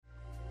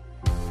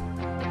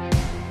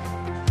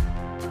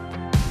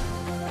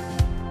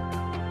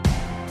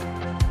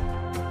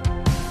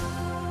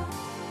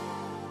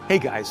Hey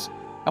guys,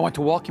 I want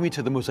to welcome you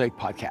to the Mosaic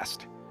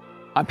Podcast.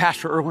 I'm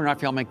Pastor Erwin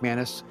Raphael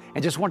McManus,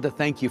 and just wanted to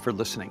thank you for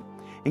listening.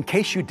 In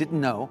case you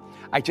didn't know,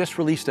 I just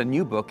released a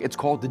new book. It's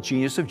called The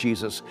Genius of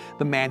Jesus,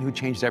 The Man Who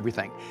Changed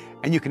Everything.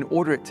 And you can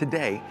order it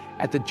today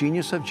at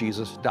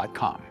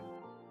thegeniusofjesus.com.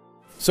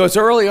 So it's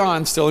early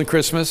on still in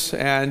Christmas,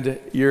 and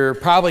you're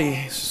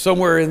probably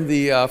somewhere in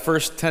the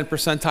first 10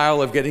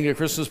 percentile of getting your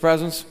Christmas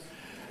presents,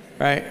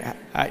 right?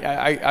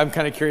 I'm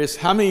kind of curious,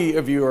 how many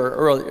of you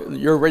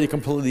you're already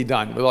completely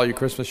done with all your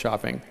Christmas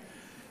shopping?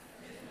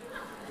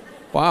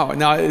 Wow,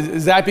 now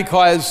is that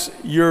because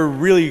you're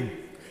really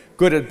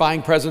good at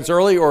buying presents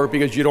early, or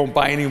because you don't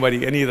buy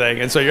anybody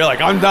anything, and so you're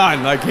like, I'm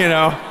done,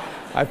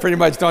 I pretty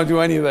much don't do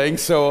anything,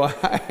 so,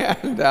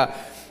 and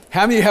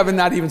how many haven't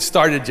not even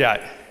started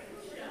yet?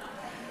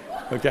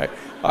 Okay,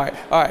 all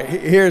right,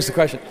 here's the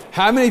question.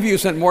 How many of you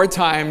spent more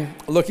time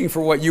looking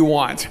for what you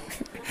want?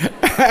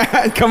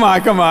 Come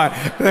on,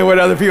 than what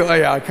other people,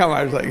 come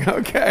on, it's like,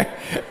 okay.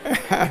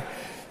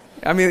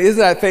 I mean, isn't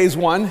that phase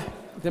one?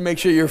 To make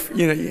sure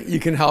you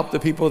can help the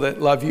people that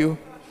love you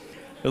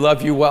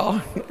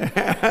well.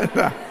 And,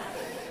 I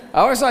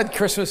always thought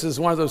Christmas is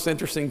one of those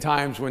interesting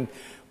times when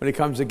it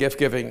comes to gift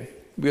giving,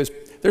 because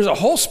there's a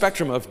whole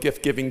spectrum of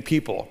gift giving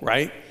people,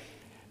 right? I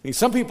mean,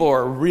 some people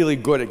are really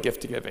good at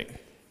gift giving,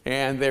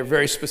 and they're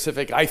very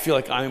specific. I feel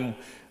like I'm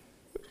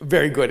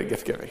very good at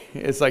gift giving.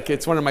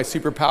 It's one of my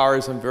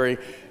superpowers. I'm very,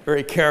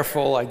 very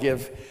careful. I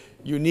give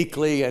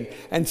uniquely,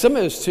 and some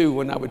of this too,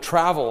 when I would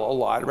travel a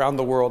lot around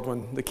the world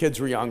when the kids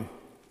were young.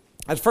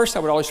 At first, I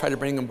would always try to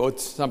bring them both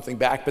something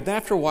back, but then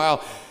after a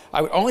while,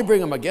 I would only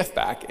bring them a gift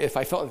back if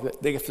I felt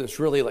that the gift was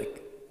really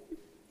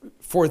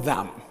for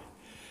them.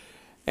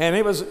 And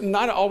it was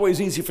not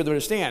always easy for them to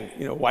understand,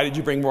 why did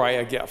you bring Mariah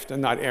a gift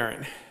and not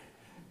Aaron?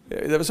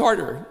 That was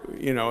harder,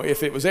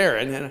 if it was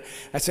Aaron. And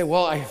I'd say,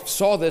 well, I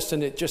saw this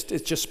and it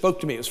just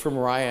spoke to me. It was for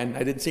Mariah, and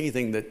I didn't see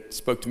anything that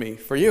spoke to me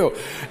for you.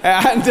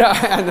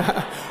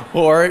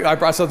 Or I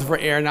brought something for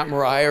Aaron, not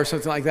Mariah, or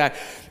something like that.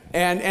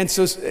 And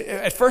so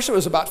at first it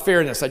was about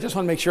fairness. I just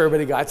want to make sure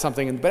everybody got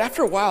something. But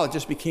after a while, it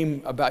just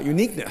became about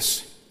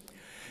uniqueness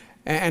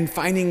and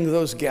finding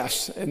those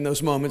gifts and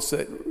those moments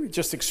that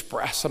just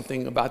express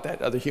something about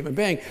that other human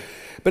being.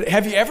 But do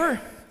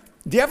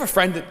you have a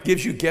friend that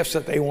gives you gifts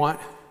that they want?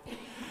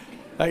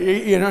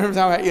 You know what I'm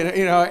talking about?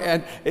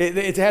 And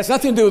it has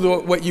nothing to do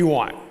with what you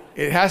want.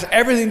 It has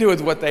everything to do with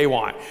what they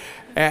want.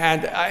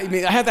 And I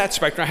mean, I have that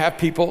spectrum. I have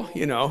people,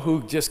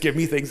 who just give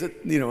me things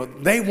that,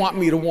 they want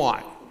me to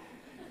want.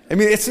 I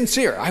mean, it's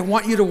sincere. I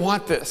want you to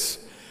want this.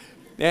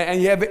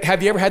 And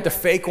have you ever had to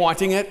fake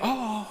wanting it?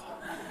 Oh,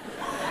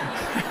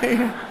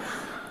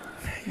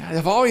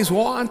 I've always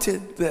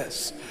wanted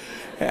this.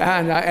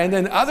 And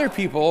then other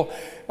people,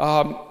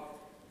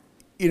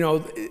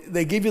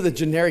 they give you the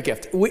generic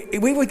gift.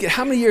 We would get,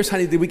 how many years,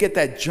 honey, did we get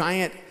that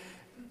giant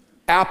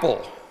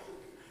apple,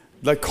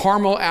 the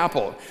caramel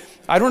apple?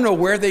 I don't know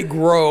where they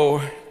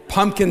grow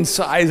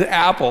pumpkin-sized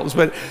apples,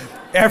 but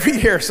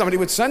every year somebody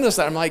would send us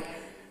that. I'm like,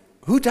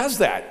 who does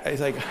that? It's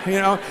like,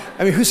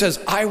 who says,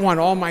 I want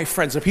all my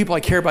friends, the people I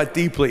care about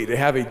deeply, to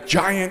have a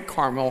giant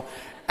caramel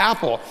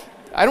apple?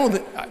 I don't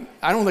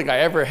think I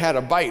ever had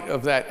a bite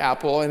of that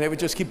apple, and it would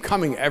just keep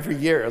coming every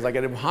year, like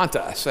it would haunt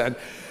us. And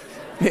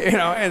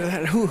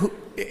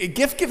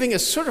gift giving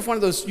is sort of one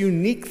of those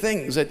unique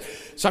things that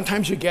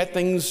sometimes you get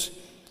things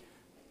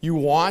you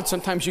want,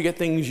 sometimes you get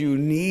things you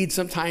need,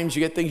 sometimes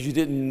you get things you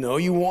didn't know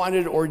you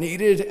wanted or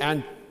needed.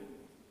 And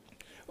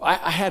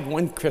I had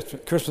one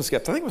Christmas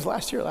gift. I think it was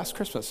last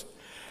Christmas.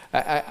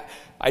 I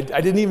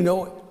didn't even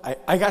know,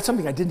 I got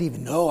something I didn't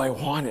even know I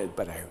wanted,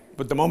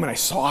 but the moment I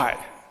saw it,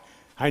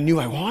 I knew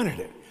I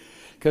wanted it.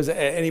 Because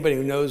anybody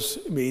who knows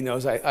me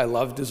knows I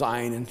love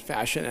design and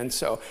fashion, and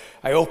so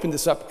I opened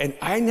this up, and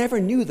I never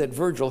knew that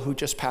Virgil, who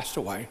just passed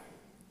away,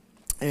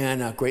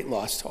 and great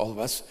loss to all of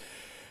us,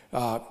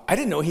 I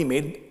didn't know he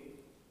made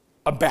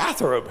a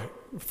bathrobe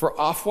for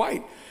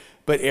Off-White,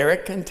 but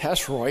Eric and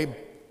Tess Roy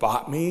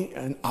bought me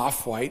an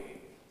Off-White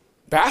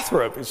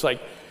bathrobe. It's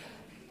like,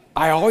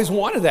 I always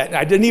wanted that, and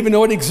I didn't even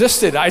know it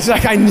existed. I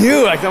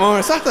knew, the moment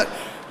I saw that.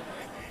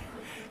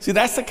 See,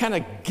 that's the kind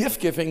of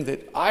gift giving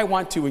that I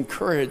want to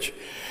encourage,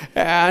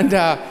 and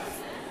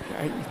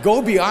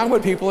go beyond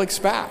what people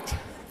expect.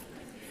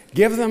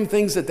 Give them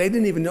things that they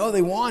didn't even know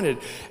they wanted.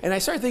 And I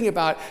started thinking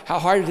about how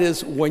hard it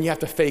is when you have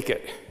to fake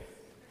it.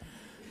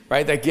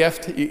 Right, that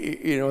gift,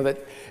 that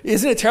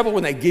isn't it terrible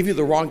when they give you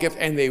the wrong gift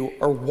and they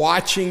are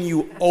watching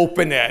you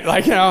open it?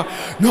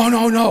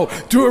 No,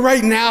 do it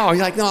right now.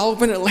 You're like, no, I'll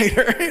open it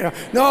later.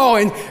 No,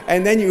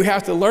 and then you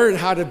have to learn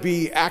how to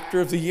be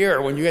actor of the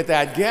year when you get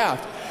that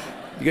gift,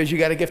 because you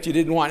got a gift you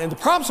didn't want. And the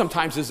problem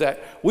sometimes is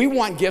that we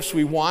want gifts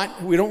we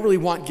want. We don't really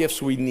want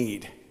gifts we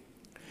need.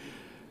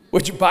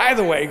 Which, by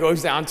the way,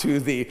 goes down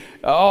to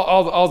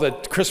all the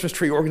Christmas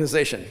tree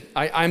organization.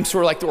 I'm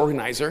sort of like the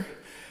organizer.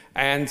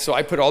 And so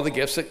I put all the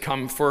gifts that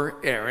come for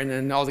Aaron,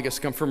 and all the gifts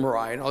that come for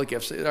Mariah, and all the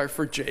gifts that are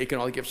for Jake,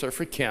 and all the gifts are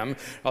for Kim, and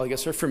all the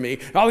gifts are for me,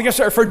 and all the gifts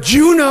are for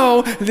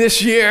Juno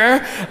this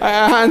year,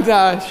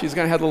 and she's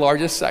going to have the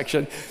largest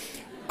section.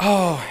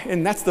 Oh,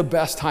 and that's the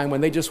best time when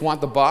they just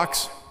want the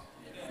box.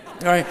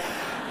 All right.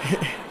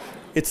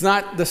 It's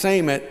not the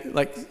same at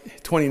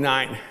like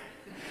 29.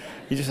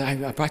 You just,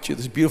 I brought you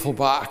this beautiful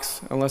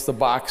box, unless the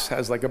box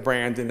has like a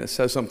brand and it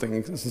says something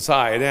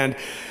inside. And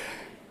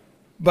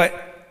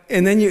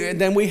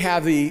then we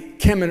have the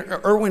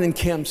Erwin and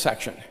Kim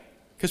section,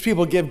 because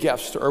people give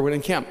gifts to Erwin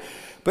and Kim.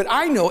 But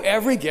I know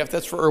every gift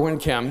that's for Erwin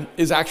and Kim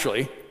is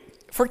actually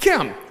for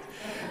Kim.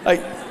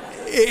 Like,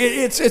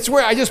 it's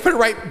where I just put it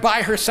right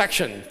by her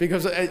section,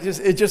 because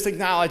it just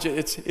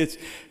acknowledges it. It's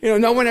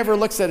no one ever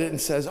looks at it and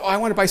says, oh, I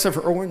want to buy stuff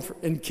for Erwin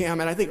and Kim,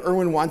 and I think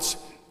Erwin wants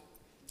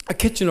a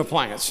kitchen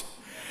appliance.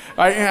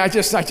 I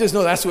just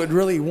know that's what would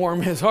really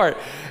warm his heart.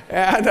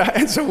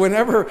 And so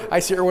whenever I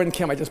see Erwin and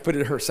Kim, I just put it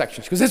in her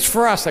section, because it's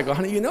for us. I go,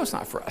 honey, you know it's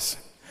not for us.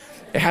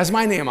 It has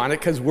my name on it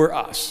because we're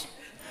us.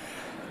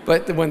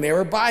 But when they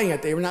were buying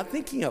it, they were not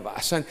thinking of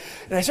us. And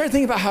I started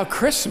thinking about how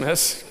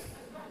Christmas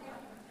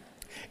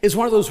is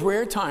one of those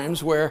rare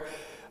times where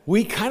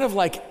we kind of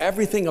like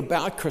everything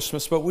about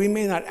Christmas, but we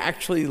may not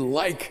actually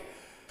like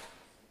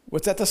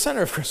what's at the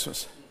center of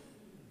Christmas.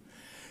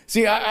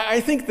 See, I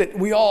think that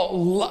we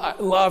all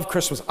love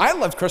Christmas. I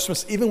loved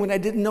Christmas even when I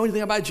didn't know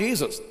anything about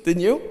Jesus.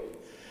 Didn't you?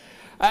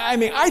 I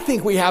mean, I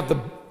think we have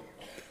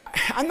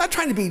I'm not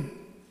trying to be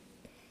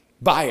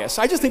biased.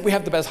 I just think we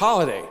have the best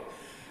holiday.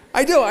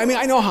 I do. I mean,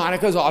 I know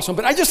Hanukkah is awesome,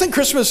 but I just think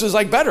Christmas is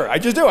like better. I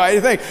just do. I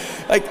think,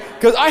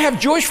 because I have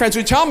Jewish friends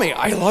who tell me,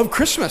 I love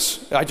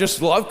Christmas. I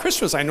just love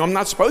Christmas. I know I'm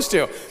not supposed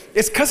to.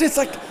 It's because it's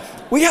like,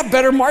 we have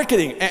better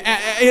marketing.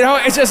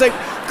 It's just like,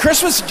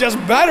 Christmas is just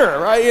better,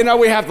 right?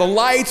 We have the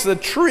lights, the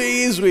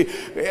trees,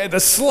 the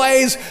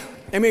sleighs.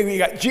 I mean, we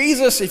got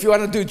Jesus. If you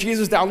want to do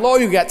Jesus down low,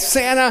 you got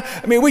Santa.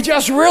 I mean, we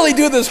just really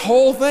do this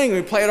whole thing.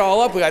 We play it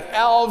all up. We got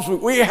elves.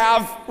 We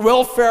have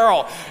Will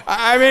Ferrell.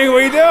 I mean,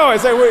 we do.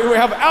 It's like we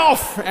have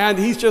Elf, and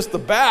he's just the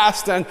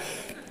best. And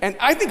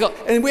I think,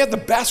 and we have the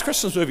best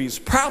Christmas movies,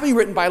 probably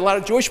written by a lot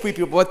of Jewish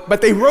people,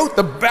 but they wrote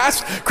the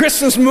best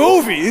Christmas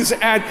movies.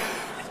 And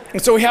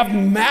so we have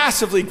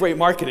massively great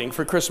marketing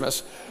for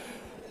Christmas.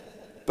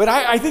 But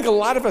I think a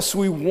lot of us,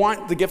 we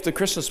want the gift of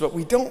Christmas, but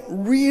we don't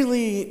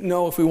really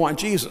know if we want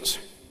Jesus.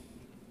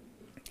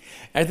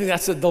 And I think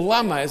that's the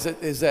dilemma,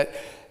 is that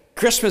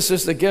Christmas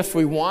is the gift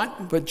we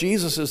want, but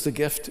Jesus is the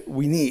gift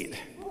we need.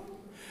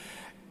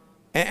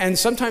 And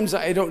sometimes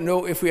I don't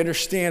know if we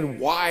understand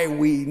why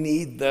we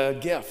need the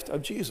gift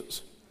of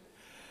Jesus.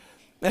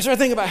 And I started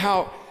thinking about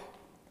how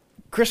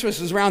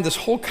Christmas is around this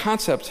whole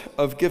concept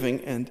of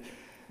giving,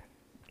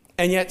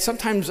 and yet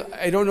sometimes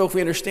I don't know if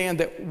we understand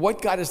that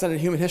what God has done in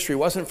human history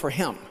wasn't for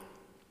him.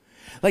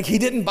 Like, he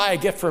didn't buy a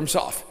gift for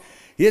himself.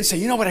 He didn't say,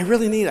 you know what I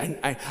really need?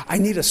 I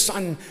need a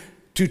son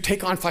to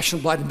take on flesh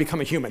and blood and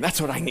become a human.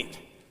 That's what I need.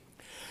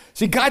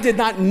 See, God did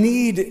not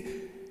need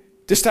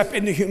to step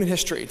into human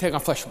history, take on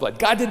flesh and blood.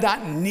 God did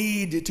not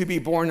need to be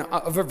born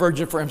of a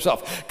virgin for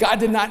himself. God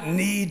did not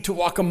need to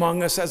walk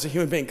among us as a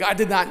human being. God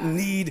did not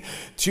need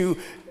to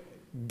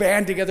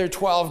band together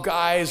 12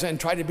 guys and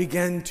try to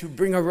begin to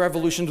bring a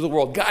revolution to the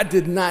world. God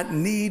did not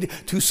need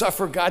to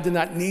suffer. God did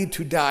not need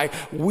to die.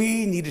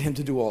 We needed him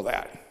to do all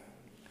that.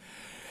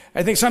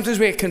 I think sometimes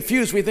we get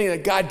confused. We think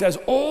that God does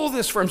all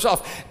this for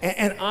himself.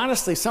 And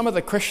honestly, some of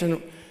the Christian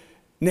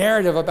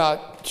narrative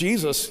about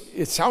Jesus,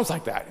 it sounds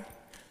like that.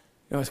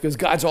 It's because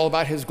God's all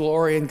about his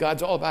glory and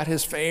God's all about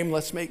his fame.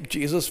 Let's make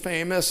Jesus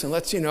famous and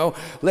let's,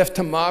 lift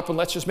him up and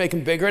let's just make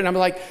him bigger. And I'm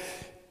like,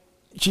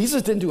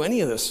 Jesus didn't do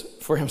any of this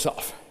for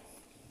himself.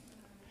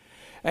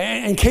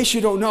 And in case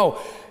you don't know,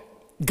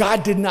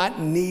 God did not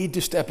need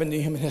to step into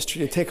human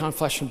history to take on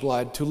flesh and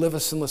blood, to live a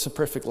sinless and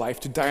perfect life,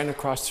 to die on the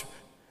cross,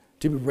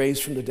 to be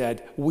raised from the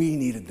dead. We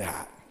needed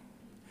that.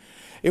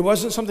 It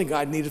wasn't something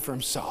God needed for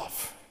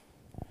himself.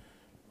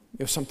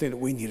 It was something that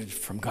we needed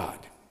from God.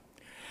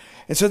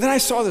 And so then I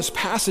saw this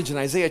passage in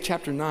Isaiah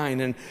chapter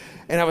 9, and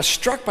I was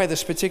struck by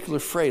this particular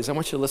phrase. I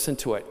want you to listen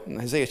to it. In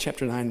Isaiah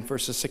chapter 9,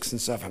 verses 6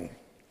 and 7.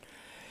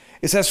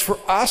 It says,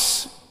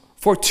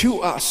 for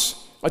to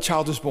us a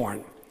child is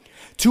born.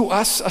 To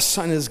us a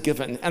son is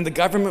given, and the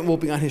government will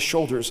be on his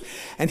shoulders,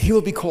 and he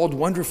will be called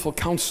Wonderful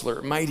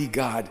Counselor, Mighty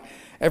God,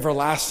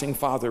 Everlasting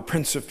Father,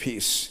 Prince of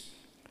Peace.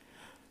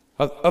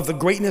 Of the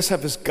greatness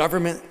of his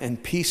government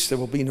and peace there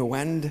will be no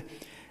end,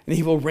 and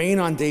he will reign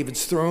on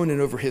David's throne and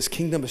over his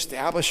kingdom,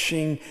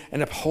 establishing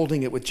and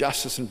upholding it with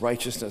justice and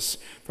righteousness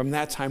from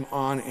that time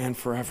on and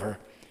forever.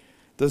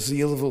 The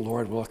zeal of the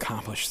Lord will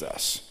accomplish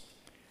this.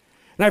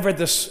 And I've read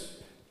this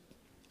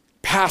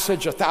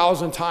passage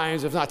 1,000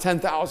 times, if not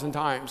 10,000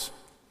 times.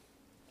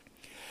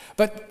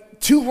 But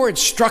two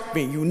words struck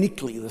me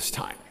uniquely this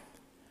time.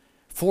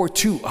 For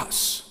to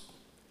us.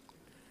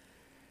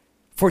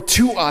 For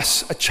to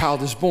us a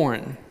child is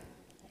born.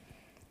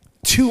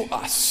 To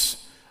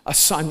us a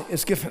son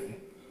is given.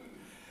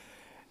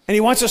 And he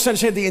wants us to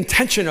understand the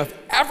intention of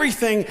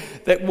everything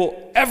that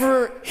we'll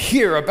ever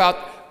hear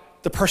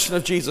about the person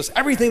of Jesus.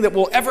 Everything that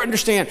we'll ever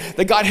understand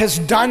that God has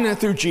done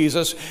through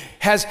Jesus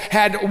has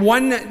had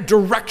one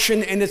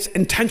direction in its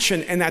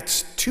intention, and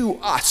that's to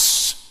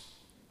us.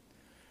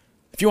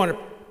 If you want to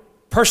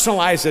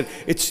Personalize it.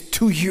 It's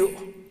to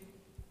you.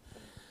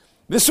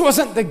 This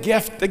wasn't the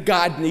gift that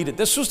God needed.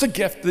 This was the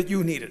gift that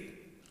you needed.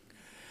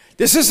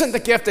 This isn't the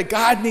gift that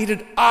God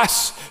needed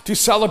us to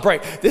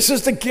celebrate. This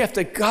is the gift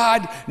that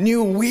God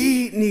knew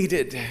we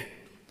needed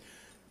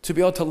to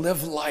be able to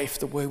live life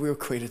the way we were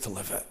created to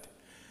live it.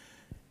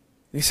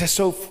 And he says,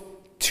 so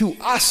to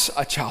us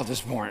a child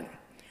is born,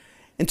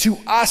 and to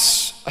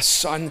us a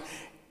son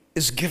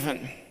is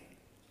given.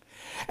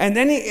 And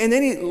then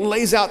he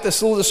lays out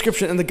this little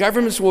description, and the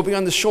governments will be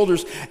on his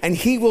shoulders, and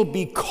he will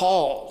be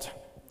called.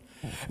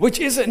 Which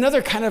is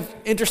another kind of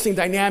interesting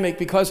dynamic,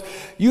 because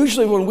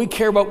usually when we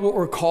care about what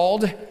we're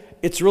called,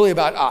 it's really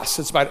about us.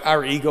 It's about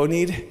our ego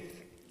need.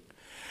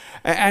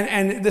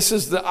 And this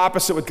is the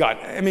opposite with God.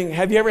 I mean,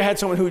 have you ever had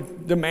someone who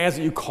demands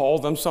that you call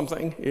them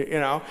something, you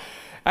know?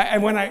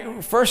 And when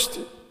I first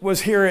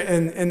was here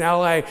in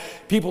LA,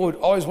 people would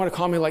always want to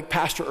call me like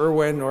Pastor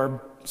Irwin, or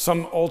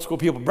some old school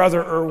people,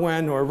 Brother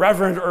Irwin or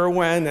Reverend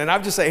Irwin. And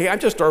I'd just say, hey, I'm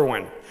just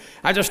Irwin.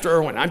 I'm just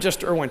Irwin. I'm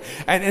just Irwin.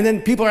 And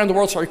then people around the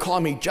world started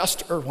calling me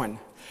just Irwin.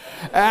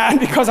 And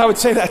because I would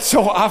say that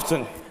so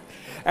often.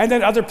 And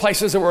then other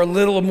places that were a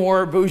little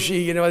more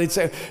bougie, you know, they'd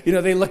say, you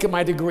know, they look at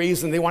my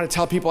degrees and they want to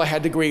tell people I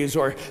had degrees.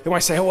 Or they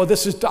want to say, oh, well,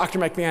 this is Dr.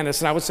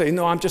 McManus. And I would say,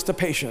 no, I'm just a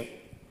patient.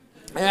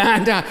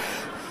 And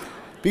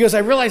because I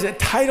realized that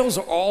titles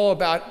are all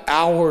about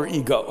our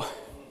ego.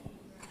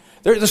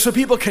 So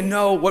people can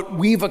know what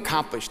we've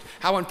accomplished,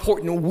 how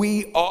important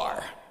we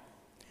are,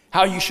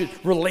 how you should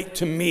relate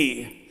to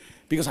me,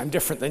 because I'm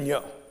different than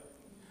you.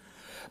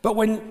 But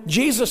when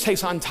Jesus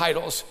takes on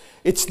titles,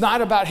 it's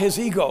not about his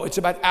ego, it's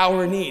about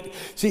our need.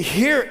 See,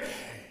 here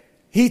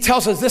he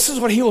tells us this is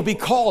what he will be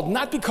called,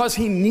 not because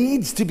he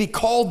needs to be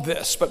called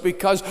this, but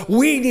because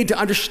we need to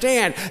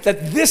understand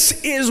that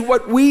this is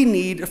what we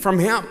need from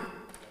him.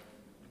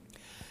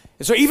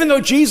 And so even though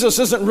Jesus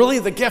isn't really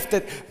the gift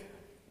that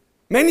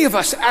many of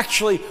us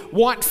actually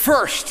want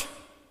first,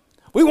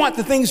 we want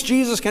the things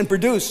Jesus can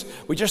produce.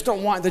 We just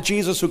don't want the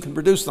Jesus who can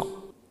produce them.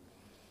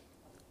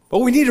 But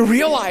we need to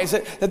realize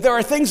that there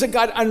are things that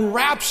God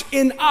unwraps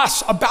in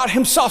us about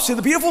himself. See,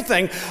 the beautiful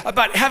thing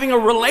about having a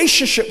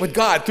relationship with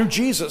God through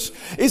Jesus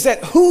is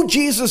that who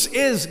Jesus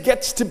is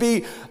gets to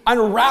be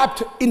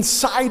unwrapped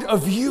inside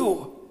of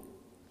you.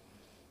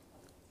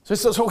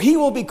 So he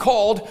will be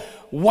called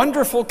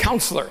Wonderful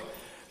Counselor.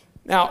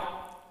 Now,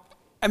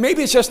 and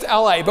maybe it's just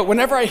LA, but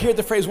whenever I hear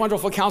the phrase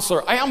wonderful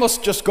counselor, I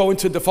almost just go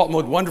into default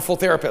mode, wonderful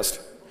therapist,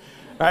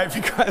 right?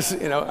 Because,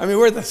 you know, I mean,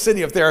 we're the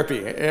city of therapy,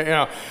 you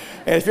know,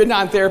 and if you're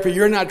not in therapy,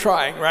 you're not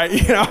trying, right?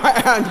 You know,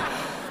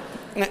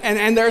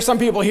 and there are some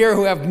people here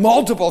who have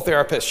multiple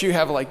therapists. You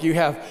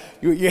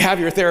have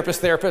your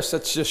therapist,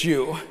 that's just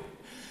you.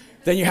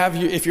 Then you have,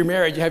 if you're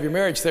married, you have your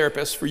marriage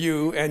therapist for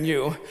you. And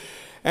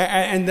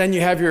then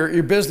you have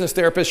your business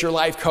therapist, your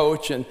life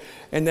coach, and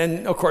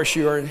then, of course,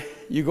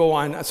 you go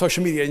on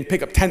social media and you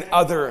pick up 10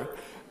 other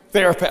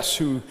therapists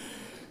who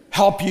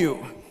help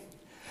you.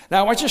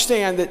 Now, I want you to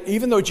understand that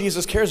even though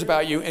Jesus cares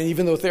about you, and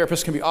even though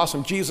therapists can be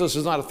awesome, Jesus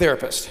is not a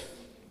therapist.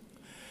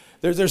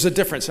 There's a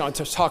difference, and I'll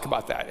just talk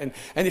about that.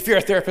 And if you're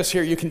a therapist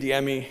here, you can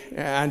DM me.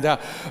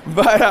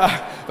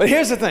 But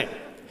here's the thing.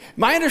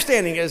 My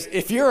understanding is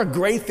if you're a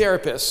great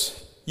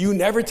therapist, you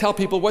never tell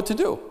people what to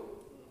do,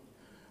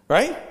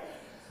 right?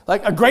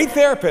 Like a great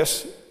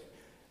therapist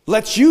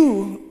lets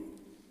you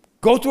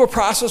go through a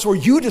process where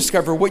you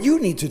discover what you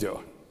need to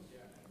do,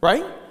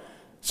 right?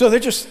 So they're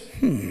just,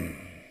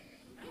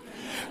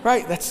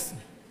 right?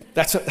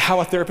 That's how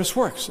a therapist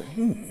works.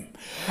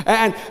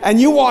 And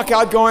you walk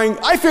out going,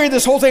 I figured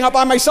this whole thing out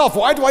by myself.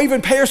 Why do I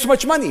even pay her so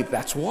much money?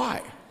 That's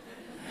why.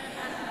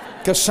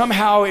 Because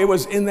somehow it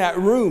was in that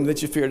room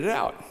that you figured it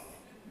out.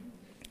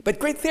 But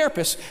great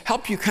therapists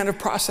help you kind of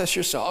process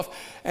yourself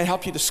and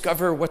help you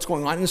discover what's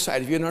going on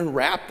inside of you and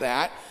unwrap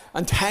that,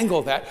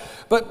 untangle that.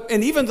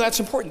 And even though that's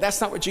important,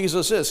 that's not what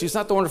Jesus is. He's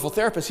not the wonderful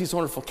therapist, he's the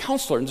wonderful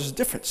counselor, and there's a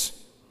difference.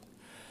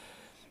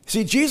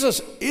 See,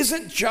 Jesus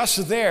isn't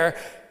just there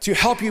to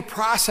help you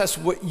process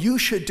what you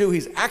should do.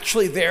 He's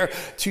actually there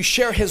to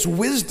share his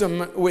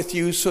wisdom with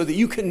you so that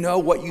you can know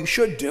what you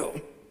should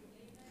do.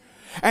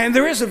 And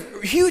there is a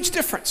huge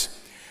difference.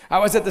 I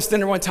was at this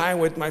dinner one time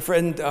with my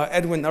friend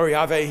Edwin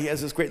Noriave. He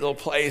has this great little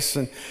place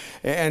and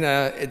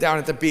down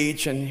at the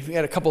beach, and we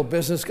had a couple of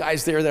business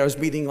guys there that I was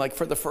meeting like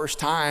for the first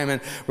time,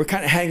 and we're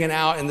kind of hanging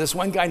out, and this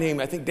one guy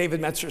named, I think David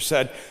Metzer,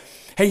 said,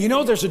 hey, you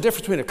know there's a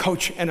difference between a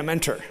coach and a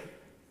mentor.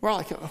 We're all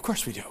like, of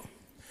course we do.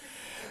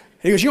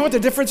 He goes, you know what the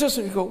difference is?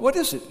 And we go, what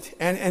is it?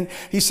 And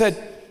he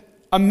said,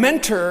 a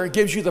mentor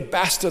gives you the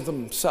best of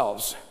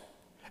themselves,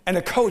 and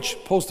a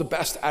coach pulls the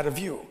best out of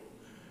you.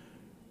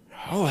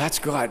 Oh, that's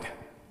good.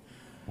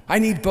 I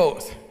need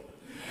both.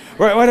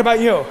 What about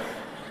you?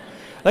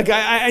 Like,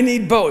 I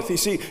need both. You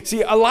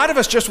see, a lot of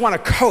us just want a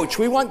coach.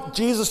 We want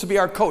Jesus to be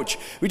our coach.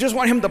 We just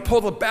want him to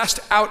pull the best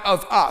out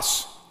of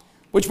us,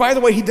 which, by the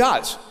way, he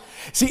does.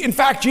 See, in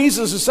fact,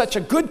 Jesus is such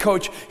a good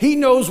coach. He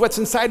knows what's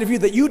inside of you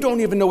that you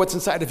don't even know what's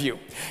inside of you.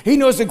 He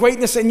knows the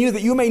greatness in you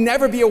that you may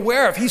never be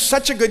aware of. He's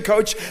such a good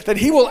coach that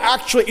he will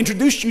actually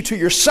introduce you to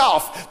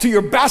yourself, to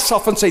your best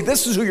self, and say,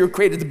 this is who you're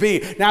created to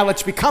be. Now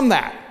let's become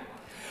that.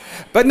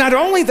 But not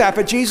only that,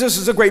 but Jesus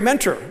is a great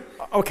mentor.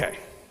 Okay.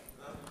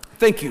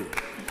 Thank you.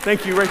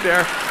 Thank you right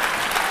there.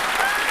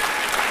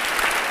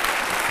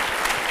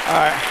 All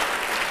right.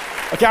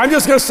 Okay, I'm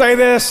just going to say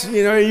this.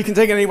 You know, you can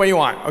take it any way you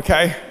want,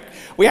 okay?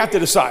 We have to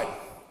decide.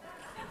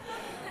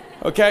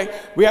 Okay?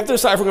 We have to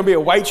decide if we're going to be a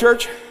white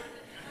church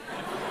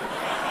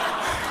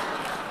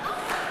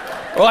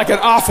or like an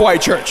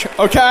off-white church,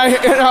 okay?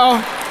 You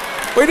know,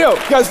 we do.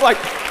 Because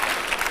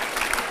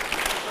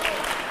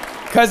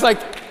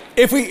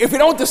if we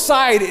don't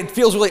decide, it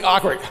feels really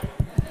awkward.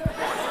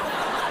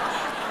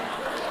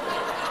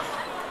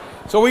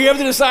 So we have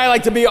to decide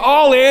like to be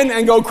all in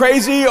and go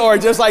crazy or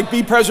just like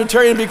be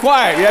Presbyterian and be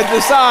quiet. You have to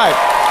decide.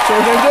 That's what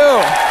we're going to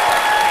do.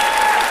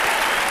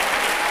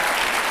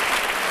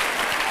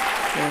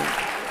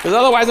 Because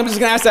otherwise I'm just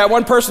going to ask that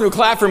one person who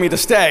clapped for me to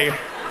stay.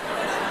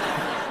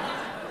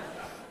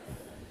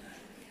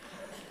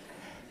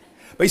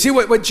 But you see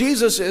what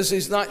Jesus is,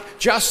 he's not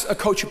just a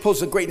coach who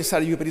pulls the greatness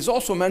out of you, but he's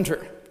also a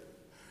mentor.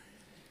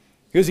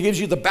 Because he gives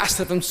you the best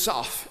of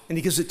himself and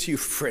he gives it to you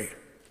free.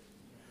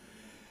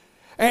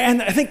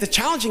 And I think the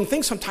challenging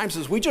thing sometimes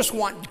is we just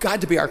want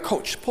God to be our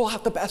coach. Pull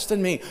out the best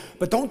in me,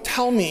 but don't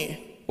tell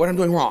me what I'm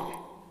doing wrong.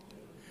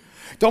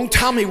 Don't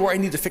tell me where I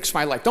need to fix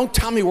my life. Don't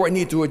tell me where I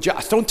need to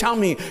adjust. Don't tell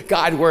me,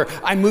 God, where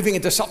I'm moving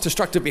into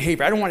self-destructive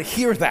behavior. I don't want to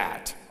hear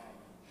that.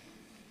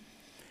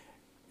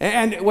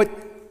 And what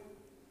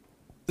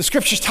the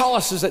scriptures tell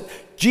us is that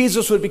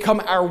Jesus would become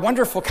our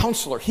wonderful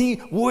counselor.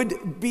 He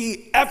would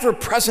be ever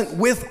present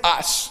with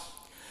us.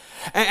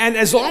 And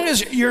as long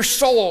as your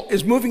soul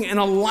is moving in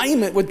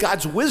alignment with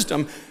God's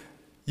wisdom,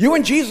 you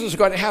and Jesus are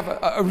going to have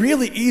a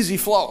really easy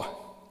flow.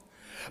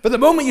 But the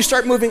moment you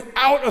start moving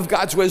out of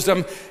God's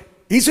wisdom,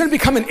 he's going to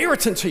become an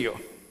irritant to you.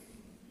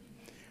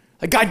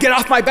 Like, God, get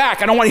off my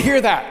back. I don't want to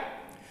hear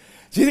that.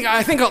 So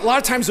I think a lot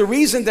of times the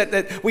reason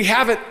that we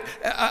have a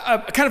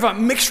kind of a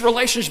mixed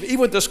relationship, even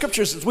with the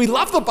scriptures, is we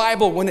love the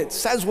Bible when it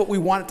says what we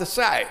want it to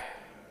say.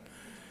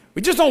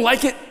 We just don't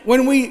like it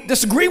when we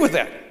disagree with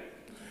it.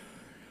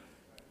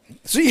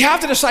 So you have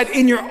to decide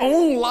in your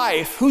own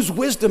life whose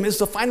wisdom is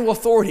the final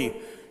authority,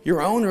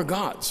 your own or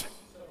God's.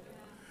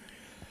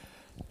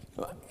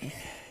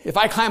 If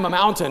I climb a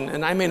mountain,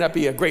 and I may not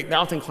be a great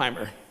mountain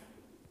climber,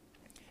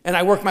 and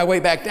I work my way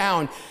back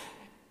down,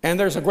 and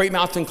there's a great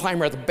mountain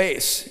climber at the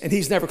base, and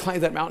he's never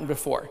climbed that mountain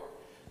before.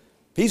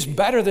 He's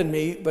better than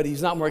me, but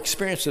he's not more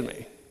experienced than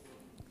me.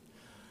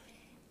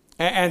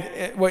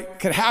 And what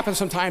can happen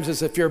sometimes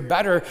is if you're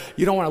better,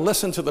 you don't want to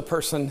listen to the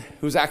person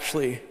who's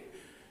actually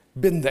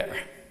been there.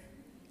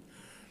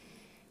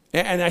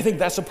 And I think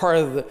that's a part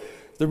of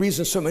the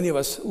reason so many of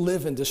us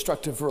live in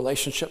destructive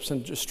relationships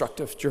and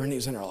destructive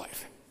journeys in our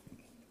life.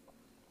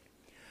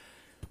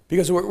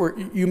 Because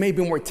you may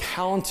be more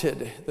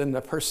talented than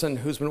the person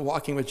who's been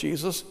walking with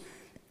Jesus,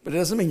 but it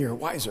doesn't mean you're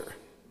wiser.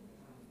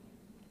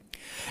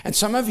 And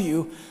some of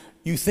you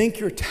think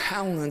your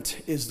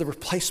talent is the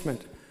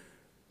replacement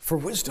for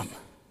wisdom,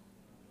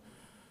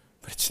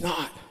 but it's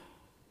not.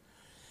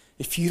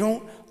 If you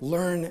don't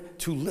learn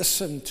to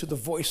listen to the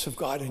voice of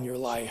God in your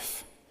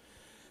life,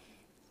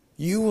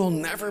 you will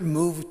never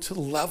move to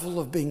the level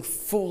of being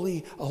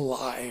fully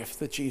alive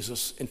that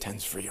Jesus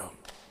intends for you.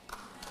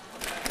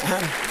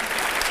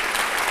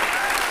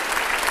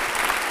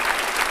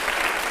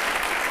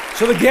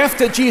 So the gift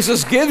that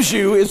Jesus gives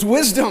you is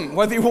wisdom,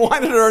 whether you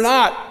want it or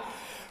not.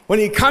 When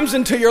he comes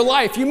into your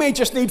life, you may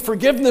just need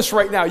forgiveness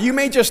right now. You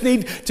may just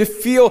need to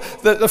feel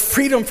the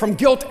freedom from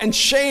guilt and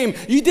shame.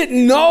 You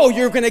didn't know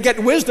you were going to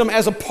get wisdom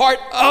as a part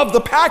of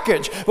the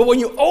package. But when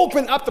you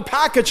open up the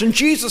package and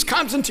Jesus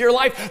comes into your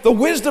life, the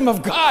wisdom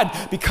of God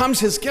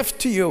becomes his gift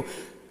to you.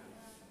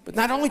 But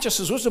not only just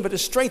his wisdom, but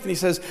his strength. And he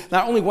says,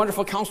 not only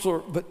wonderful counselor,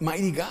 but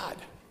mighty God.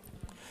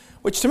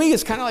 Which to me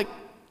is kind of like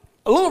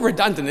a little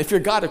redundant. If you're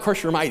God, of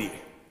course you're mighty.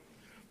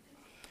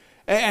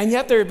 And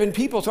yet there have been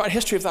people throughout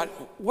history who thought,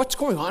 what's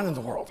going on in the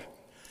world?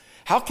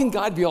 How can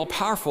God be all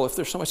powerful if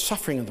there's so much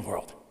suffering in the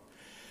world?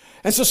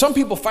 And so some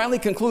people finally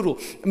conclude, well,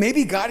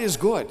 maybe God is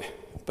good,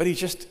 but he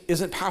just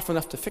isn't powerful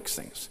enough to fix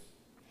things.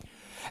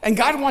 And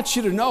God wants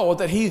you to know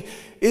that he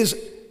is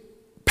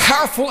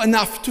powerful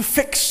enough to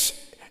fix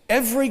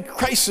every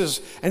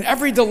crisis and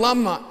every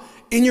dilemma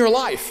in your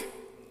life.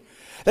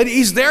 That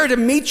he's there to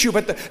meet you,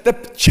 but the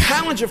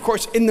challenge, of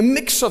course, in the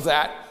mix of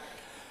that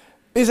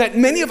is that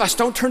many of us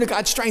don't turn to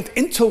God's strength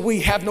until we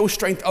have no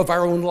strength of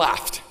our own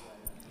left.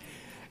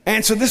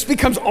 And so this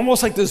becomes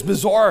almost like this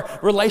bizarre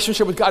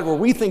relationship with God where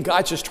we think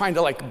God's just trying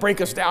to like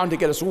break us down to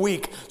get us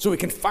weak so we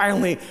can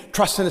finally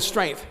trust in his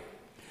strength.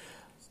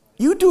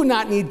 You do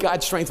not need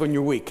God's strength when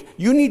you're weak.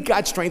 You need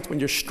God's strength when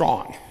you're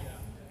strong.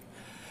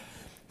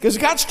 Because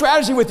God's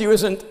strategy with you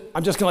isn't,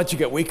 I'm just going to let you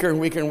get weaker and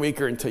weaker and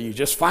weaker until you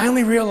just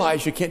finally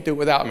realize you can't do it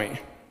without me.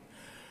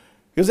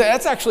 Because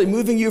that's actually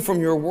moving you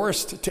from your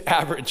worst to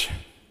average.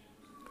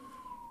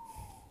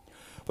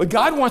 What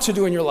God wants to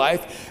do in your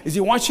life is he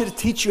wants you to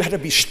teach you how to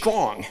be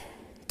strong,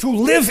 to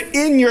live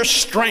in your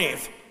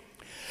strength,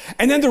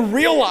 and then to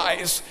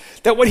realize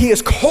that what he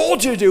has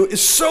called you to do is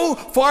so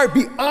far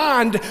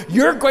beyond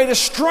your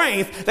greatest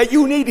strength that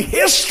you need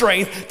his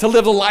strength to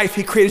live the life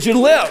he created you to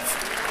live.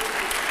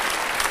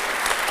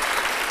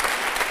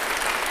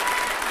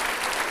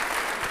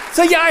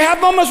 So yeah, I have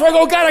moments where I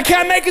go, God, I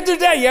can't make it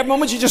today. You have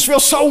moments you just feel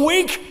so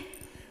weak.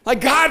 Like,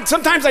 God,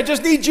 sometimes I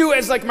just need you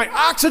as like my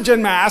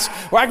oxygen mask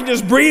where I can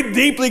just breathe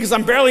deeply because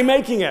I'm barely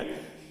making it.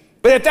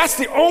 But if that's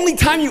the only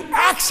time you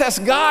access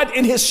God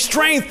in his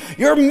strength,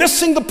 you're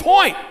missing the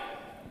point.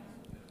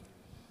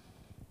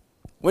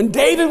 When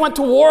David went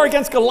to war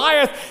against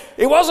Goliath,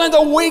 it wasn't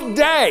a weak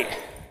day.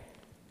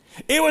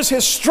 It was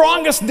his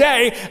strongest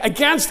day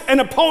against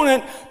an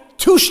opponent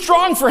too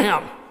strong for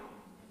him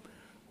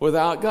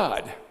without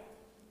God.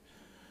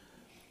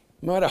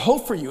 What I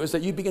hope for you is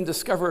that you begin to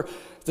discover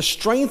the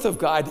strength of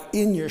God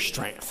in your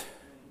strength,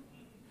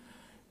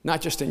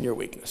 not just in your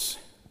weakness.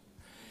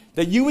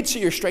 That you would see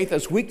your strength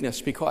as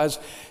weakness because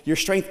your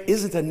strength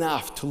isn't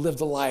enough to live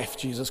the life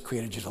Jesus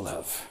created you to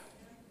live.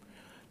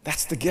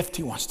 That's the gift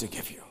he wants to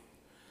give you.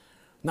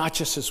 Not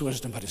just his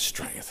wisdom, but his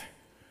strength.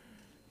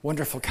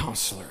 Wonderful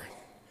Counselor,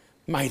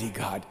 mighty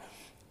God,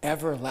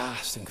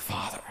 everlasting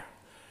Father.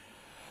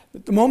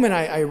 The moment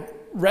I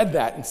read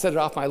that and said it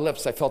off my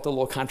lips, I felt a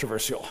little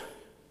controversial.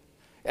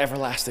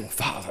 Everlasting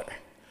Father.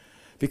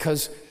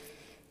 Because,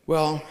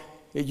 well,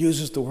 it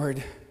uses the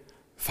word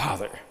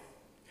Father.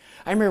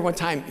 I remember one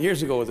time,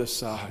 years ago,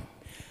 this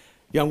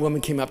young woman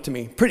came up to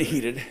me, pretty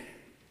heated,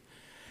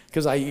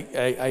 because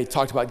I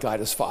talked about God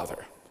as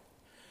Father.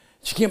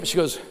 She came up, she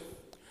goes,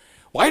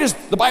 why does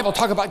the Bible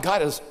talk about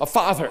God as a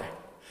father?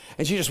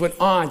 And she just went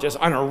on, just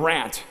on a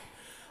rant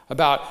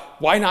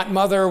about why not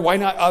mother, why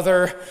not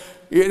other,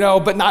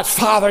 but not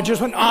father.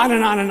 Just went on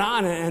and on and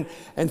on.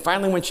 And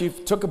finally, when she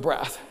took a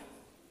breath,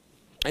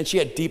 and she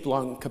had deep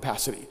lung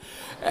capacity,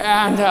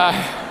 and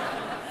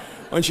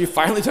when she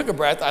finally took a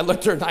breath, I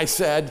looked at her and I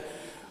said,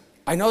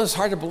 I know it's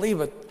hard to believe,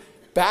 but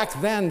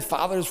back then,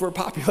 fathers were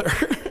popular.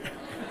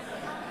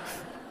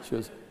 She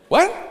goes,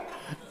 what?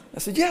 I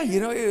said, yeah,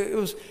 it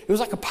was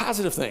like a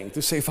positive thing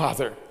to say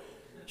father.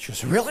 She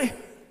goes, really?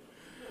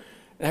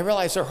 And I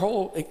realized her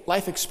whole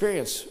life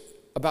experience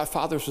about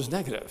fathers was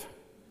negative.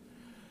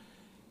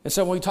 And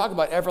so when we talk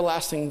about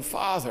everlasting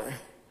Father,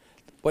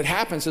 what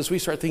happens is we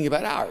start thinking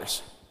about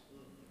ours.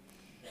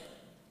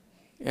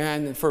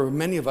 And for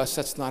many of us,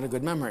 that's not a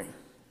good memory.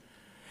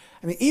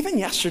 I mean, even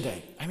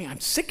yesterday, I'm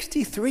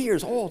 63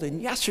 years old,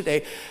 and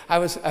yesterday I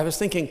was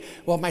thinking,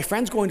 well, my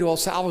friend's going to El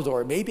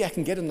Salvador. Maybe I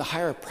can get him to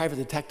hire a private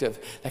detective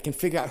that can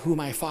figure out who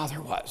my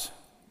father was.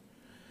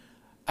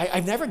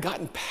 I've never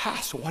gotten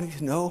past wanting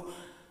to know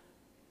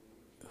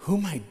who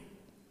my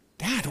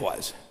dad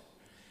was.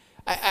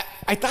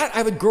 I thought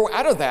I would grow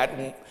out of that.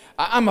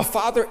 I'm a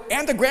father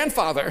and a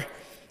grandfather,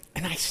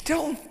 and I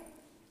still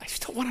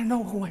want to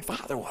know who my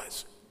father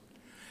was.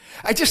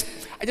 I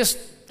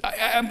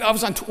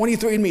was on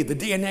 23andMe, the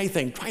DNA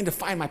thing, trying to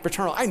find my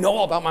paternal. I know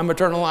all about my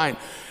maternal line.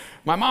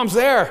 My mom's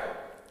there.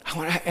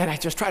 And I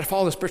just try to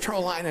follow this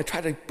paternal line. I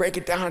try to break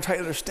it down and try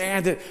to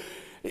understand it.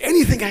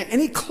 Anything,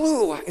 any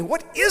clue. And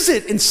what is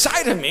it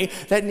inside of me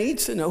that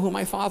needs to know who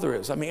my father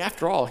is?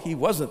 After all, he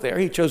wasn't there.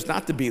 He chose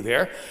not to be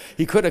there.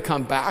 He could have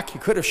come back. He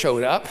could have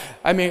showed up.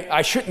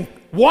 I shouldn't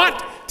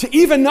want to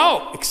even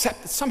know,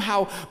 except that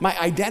somehow my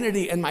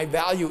identity and my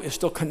value is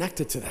still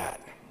connected to that.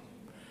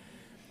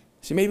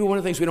 See, maybe one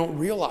of the things we don't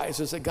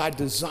realize is that God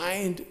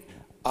designed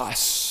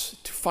us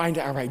to find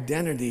our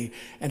identity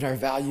and our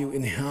value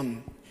in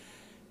him,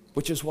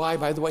 which is why,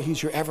 by the way,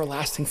 he's your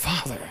everlasting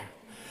Father,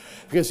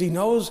 because he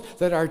knows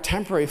that our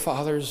temporary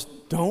fathers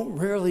don't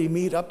really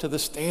meet up to the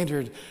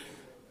standard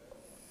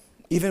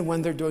even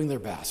when they're doing their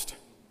best.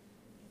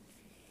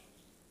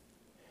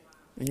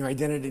 And your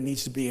identity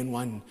needs to be in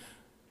one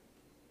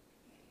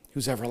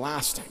who's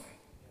everlasting,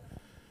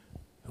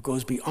 who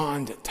goes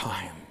beyond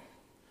time.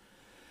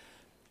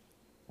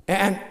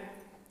 And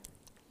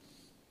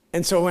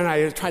so when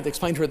I tried to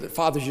explain to her that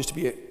fathers used to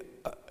be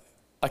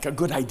like a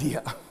good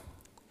idea,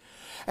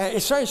 and it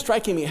started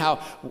striking me how,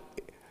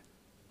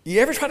 you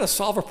ever try to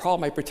solve a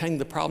problem by pretending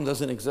the problem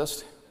doesn't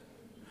exist?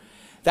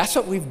 That's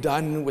what we've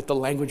done with the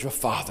language of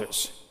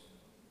fathers.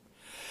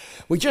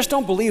 We just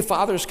don't believe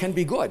fathers can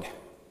be good.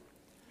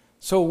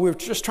 So we're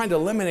just trying to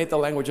eliminate the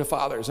language of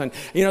fathers. And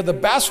the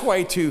best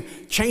way to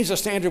change the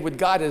standard with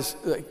God is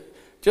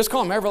just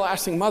call him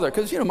everlasting mother,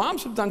 because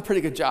moms have done a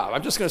pretty good job.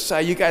 I'm just going to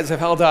say you guys have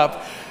held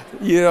up.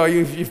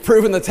 You've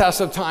proven the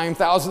test of time.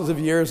 Thousands of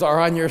years are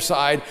on your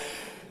side,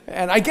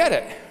 and I get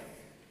it.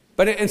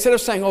 But instead of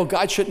saying, oh,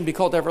 God shouldn't be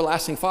called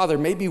everlasting Father,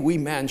 maybe we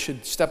men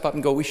should step up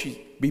and go, we should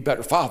be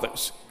better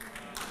fathers.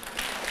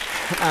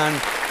 And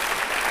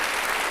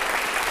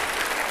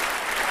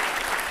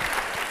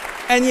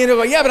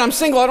yeah, but I'm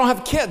single, I don't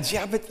have kids.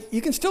 Yeah, but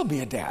you can still be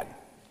a dad.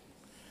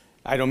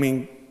 I don't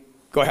mean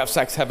go have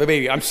sex, have a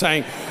baby. I'm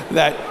saying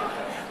that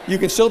you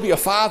can still be a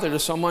father to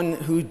someone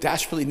who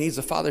desperately needs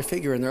a father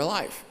figure in their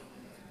life.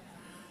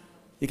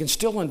 You can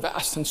still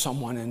invest in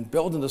someone and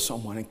build into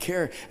someone and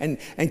care and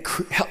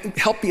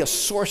help be a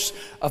source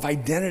of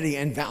identity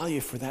and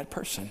value for that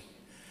person.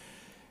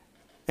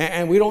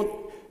 And we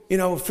don't,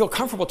 feel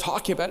comfortable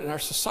talking about it in our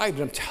society,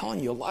 but I'm telling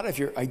you, a lot of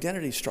your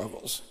identity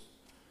struggles,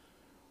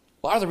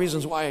 a lot of the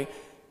reasons why,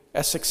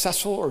 as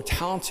successful or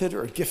talented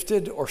or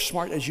gifted or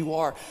smart as you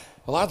are,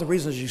 a lot of the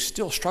reasons you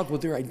still struggle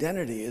with your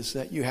identity is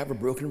that you have a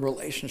broken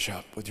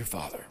relationship with your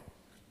Father.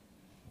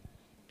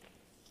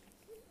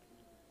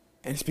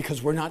 And it's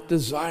because we're not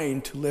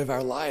designed to live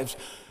our lives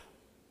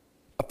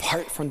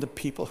apart from the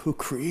people who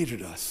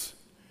created us.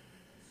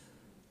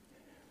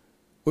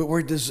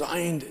 We're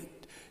designed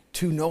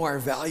to know our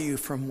value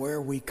from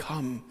where we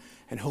come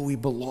and who we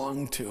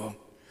belong to.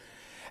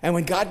 And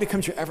when God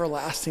becomes your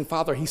everlasting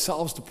Father, he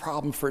solves the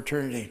problem for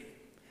eternity.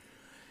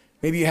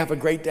 Maybe you have a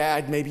great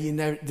dad, maybe you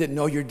didn't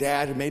know your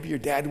dad, or maybe your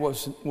dad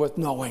wasn't worth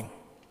knowing.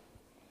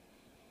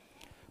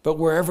 But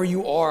wherever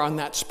you are on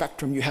that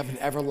spectrum, you have an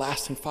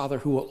everlasting Father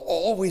who will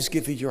always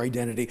give you your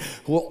identity,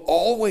 who will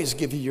always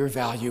give you your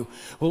value,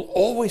 who will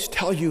always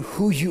tell you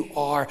who you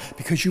are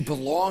because you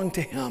belong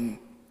to him.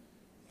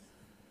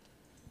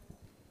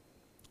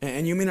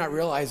 And you may not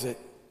realize it.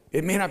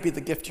 It may not be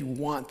the gift you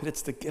want, but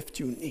it's the gift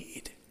you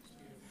need.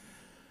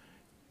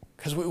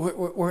 Because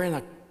we're in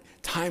a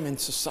time in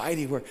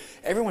society where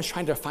everyone's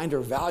trying to find their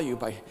value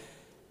by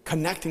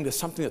connecting to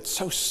something that's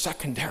so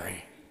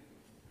secondary.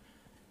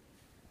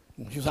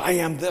 Because I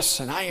am this,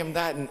 and I am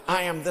that, and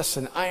I am this,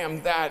 and I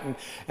am that,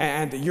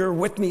 and you're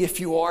with me if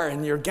you are,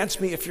 and you're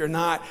against me if you're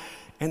not.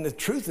 And the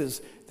truth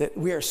is that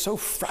we are so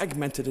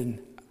fragmented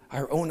in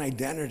our own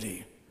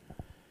identity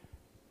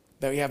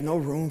that we have no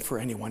room for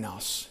anyone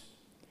else.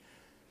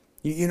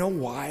 You know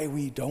why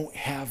we don't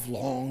have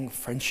long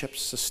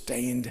friendships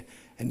sustained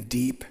and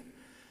deep?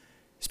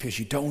 It's because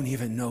you don't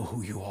even know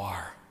who you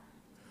are.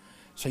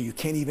 So you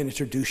can't even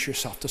introduce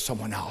yourself to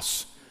someone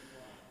else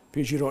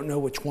because you don't know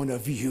which one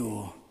of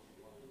you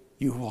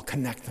will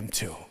connect them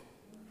to.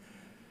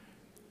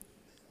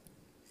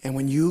 And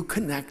when you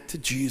connect to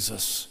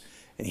Jesus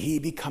and he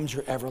becomes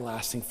your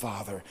everlasting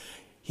Father,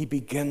 he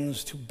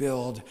begins to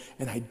build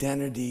an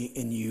identity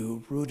in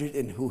you rooted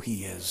in who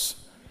he is,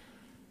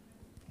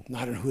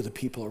 not in who the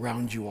people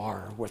around you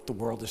are, or what the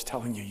world is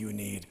telling you you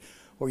need,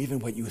 or even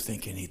what you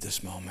think you need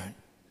this moment.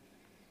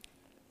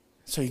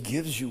 So he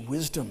gives you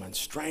wisdom and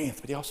strength,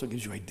 but he also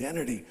gives you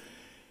identity.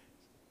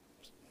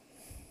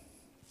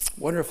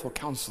 Wonderful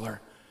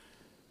Counselor,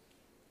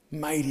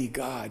 mighty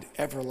God,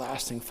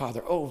 everlasting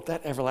Father. Oh,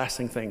 that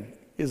everlasting thing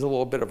is a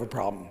little bit of a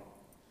problem.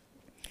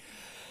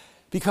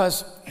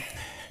 Because,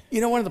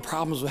 one of the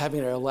problems with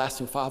having an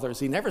everlasting Father is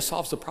he never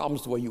solves the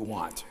problems the way you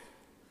want.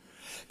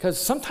 Because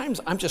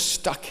sometimes I'm just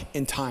stuck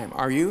in time.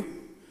 Are you?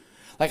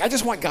 Like, I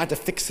just want God to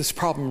fix this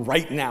problem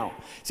right now.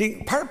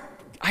 See,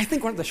 I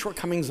think one of the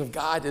shortcomings of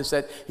God is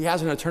that he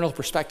has an eternal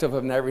perspective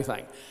of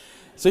everything.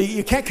 So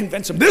you can't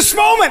convince him, this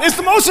moment is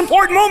the most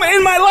important moment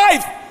in my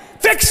life.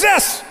 Fix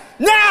this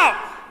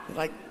now.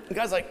 Like,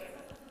 God's like,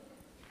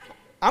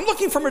 I'm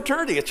looking from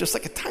eternity. It's just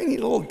like a tiny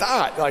little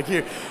dot. Like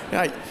you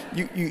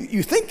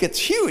think it's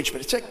huge,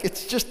 but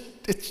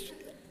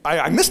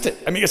I missed it.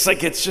 I mean,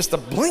 it's just a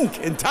blink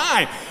in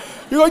time.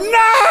 You're like,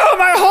 no,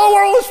 my whole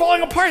world is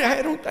falling apart.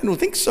 I don't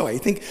think so. I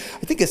think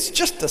it's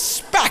just a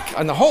speck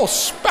on the whole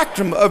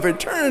spectrum of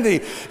eternity.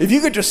 If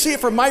you could just see it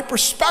from my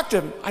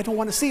perspective, I don't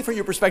want to see it from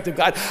your perspective,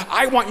 God.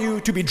 I want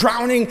you to be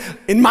drowning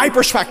in my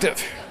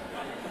perspective.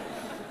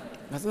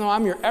 I said, no,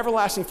 I'm your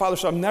everlasting Father,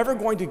 so I'm never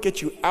going to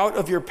get you out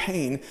of your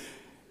pain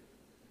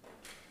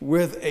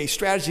with a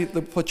strategy that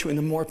will put you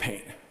into more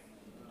pain.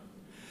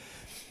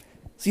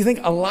 So you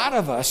think a lot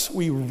of us,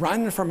 we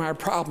run from our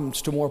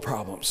problems to more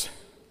problems.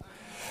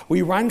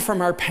 We run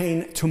from our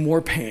pain to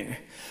more pain.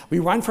 We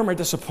run from our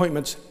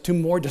disappointments to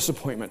more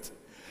disappointment.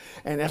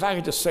 And if I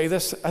could just say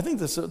this, I think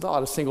there's a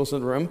lot of singles in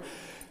the room.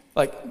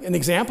 Like an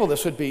example of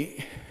this would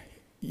be,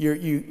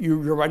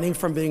 you're running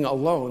from being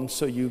alone,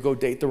 so you go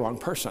date the wrong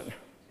person.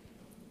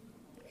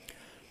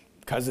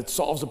 Because it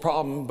solves the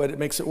problem, but it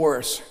makes it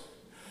worse.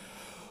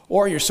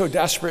 Or you're so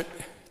desperate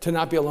to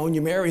not be alone,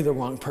 you marry the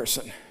wrong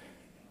person.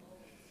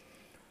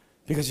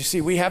 Because you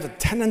see, we have a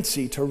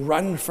tendency to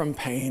run from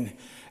pain,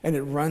 and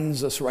it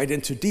runs us right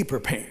into deeper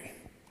pain.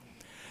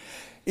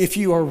 If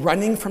you are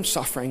running from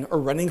suffering, or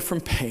running from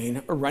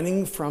pain, or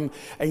running from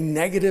a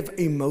negative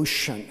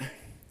emotion,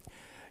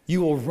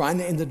 you will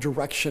run in the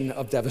direction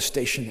of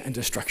devastation and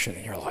destruction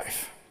in your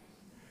life.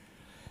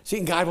 See,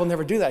 God will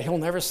never do that. He'll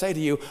never say to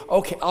you,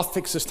 okay, I'll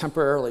fix this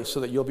temporarily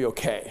so that you'll be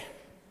okay.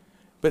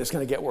 But it's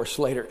going to get worse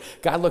later.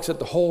 God looks at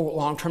the whole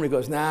long term and he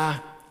goes, nah,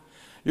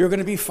 you're going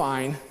to be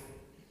fine.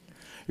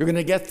 You're going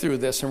to get through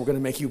this, and we're going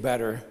to make you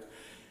better.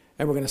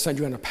 And we're going to send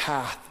you on a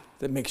path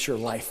that makes your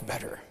life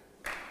better.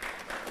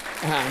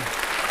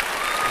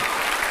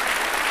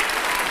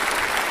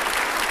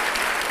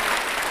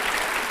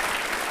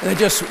 And then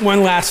just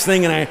one last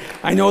thing, and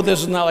I know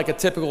this is not like a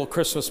typical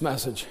Christmas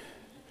message.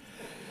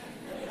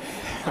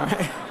 All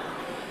right?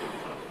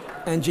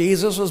 And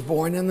Jesus was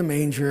born in the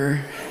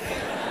manger.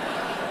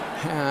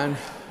 And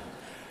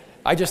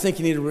I just think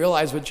you need to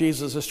realize what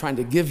Jesus is trying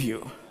to give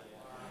you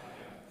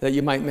that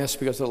you might miss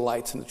because of the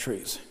lights and the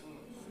trees.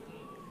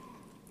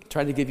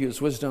 Trying to give you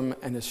his wisdom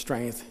and his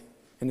strength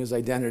and his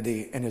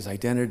identity and his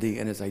identity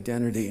and his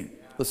identity.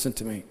 Listen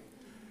to me.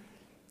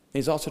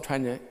 He's also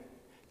trying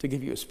to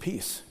give you his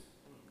peace.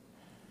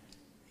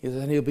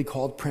 Then he'll be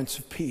called Prince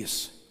of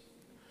Peace.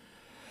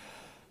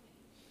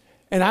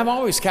 And I'm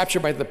always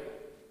captured by the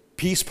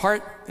peace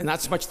part and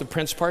not so much the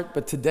prince part,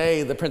 but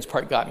today the prince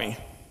part got me.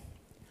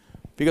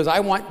 Because I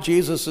want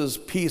Jesus'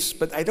 peace,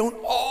 but I don't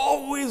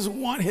always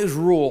want his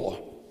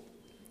rule.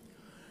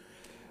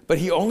 But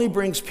he only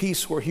brings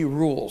peace where he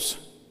rules.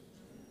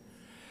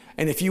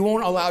 And if you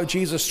won't allow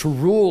Jesus to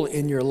rule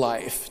in your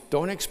life,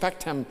 don't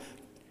expect him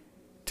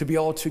to be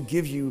able to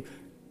give you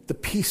the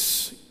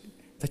peace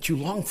that you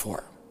long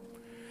for.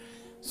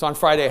 So on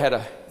Friday, I had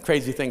a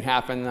crazy thing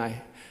happen.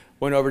 I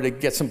went over to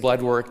get some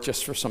blood work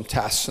just for some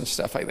tests and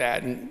stuff like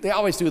that. And they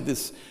always do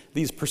these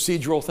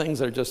procedural things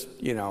that are just,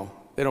 they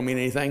don't mean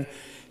anything.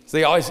 So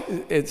they always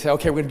say,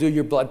 okay, we're going to do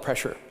your blood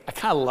pressure. I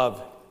kind of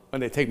love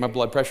when they take my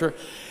blood pressure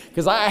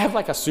because I have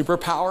like a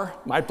superpower.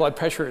 My blood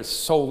pressure is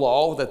so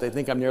low that they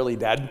think I'm nearly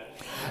dead.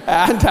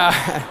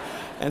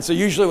 And so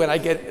usually when I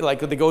get,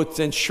 they go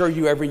to insure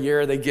you every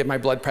year, they give my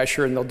blood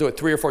pressure and they'll do it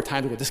 3 or 4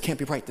 times. They go, this can't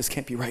be right, this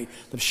can't be right.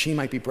 The machine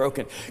might be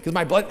broken.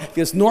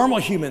 Because normal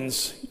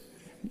humans,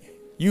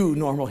 you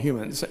normal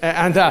humans,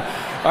 and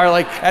are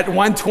like at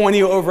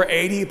 120 over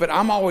 80, but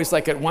I'm always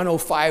like at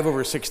 105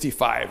 over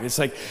 65. It's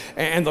like,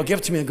 and they'll give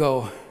it to me and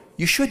go,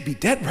 you should be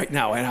dead right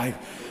now. And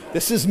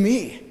this is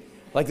me.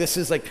 This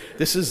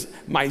is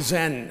my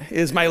zen,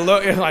 is my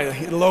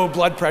low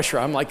blood pressure.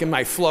 I'm like in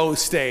my flow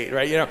state,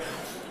 right?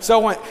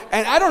 So,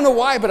 and I don't know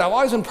why, but I've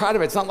always been proud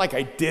of it. It's not like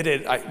I did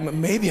it.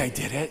 Maybe I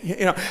did it,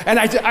 And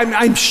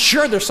I'm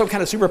sure there's some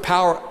kind of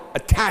superpower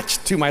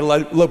attached to my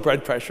low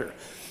blood pressure,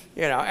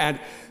 and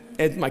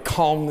my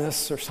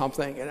calmness or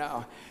something,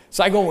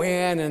 So I go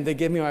in and they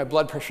give me my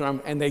blood pressure,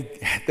 and they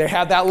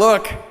had that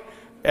look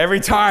every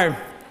time.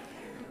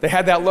 They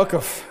had that look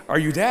of, are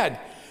you dead?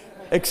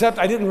 Except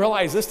I didn't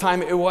realize this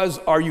time it was,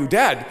 are you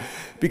dead?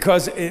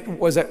 Because it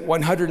was at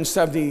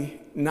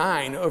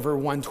 179 over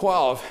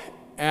 112.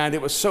 And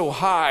it was so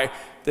high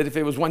that if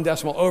it was 1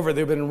 decimal over,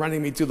 they'd been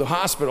running me to the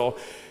hospital.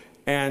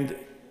 And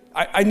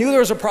I knew there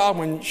was a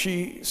problem when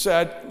she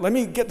said, let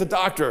me get the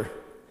doctor.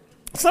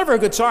 It's never a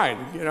good sign,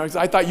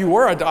 I thought you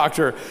were a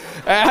doctor.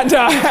 And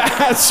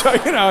so,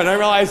 and I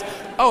realized,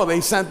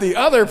 they sent the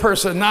other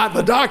person, not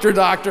the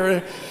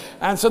doctor.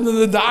 And so then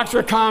the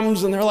doctor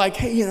comes and they're like,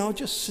 hey,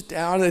 just sit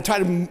down. And they try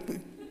to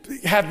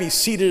have me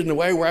seated in a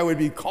way where I would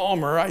be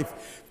calmer. I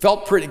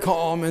felt pretty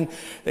calm, and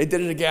they did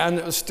it again.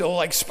 It was still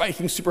like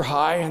spiking super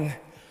high,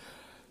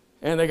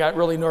 and they got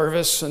really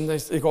nervous, and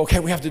they go, okay,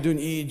 we have to do an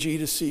EEG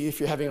to see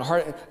if you're having a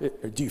heart.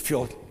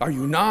 Are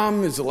you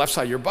numb? Is the left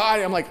side of your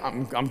body? I'm like,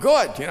 I'm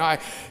good.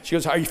 She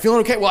goes, are you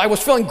feeling okay? Well, I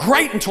was feeling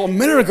great until a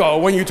minute ago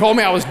when you told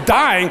me I was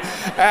dying,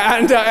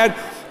 and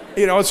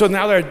so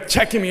now they're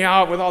checking me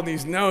out with all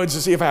these nodes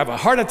to see if I have a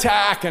heart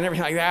attack and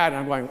everything like that, and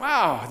I'm going,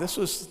 wow, this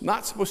was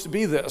not supposed to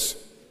be this.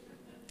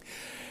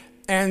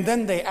 And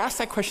then they ask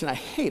that question I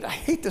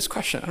hate this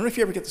question. I don't know if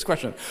you ever get this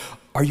question.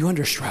 Are you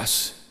under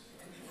stress?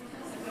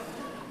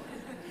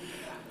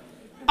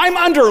 I'm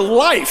under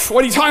life.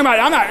 What are you talking about?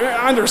 I'm not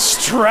under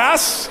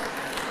stress.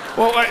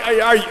 Well,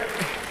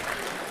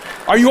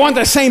 are you on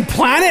the same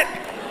planet?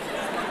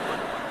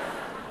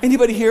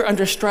 Anybody here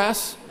under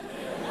stress?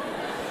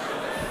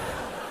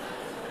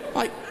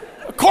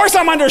 Of course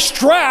I'm under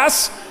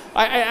stress.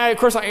 Of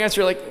course I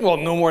answer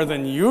no more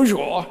than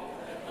usual.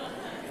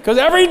 Because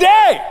every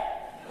day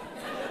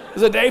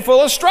is a day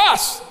full of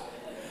stress.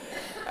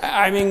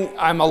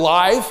 I'm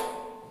alive.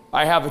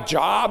 I have a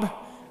job.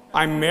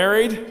 I'm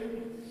married.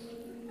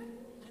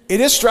 It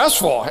is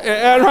stressful,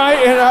 right?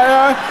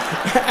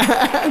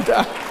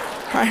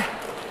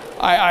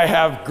 I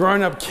have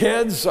grown-up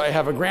kids. I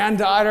have a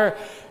granddaughter.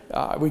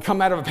 We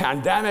come out of a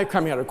pandemic,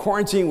 coming out of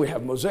quarantine. We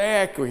have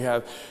Mosaic. We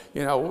have,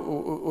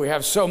 we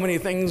have so many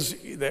things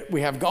that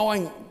we have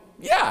going.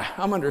 Yeah,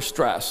 I'm under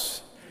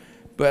stress.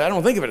 But I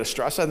don't think of it as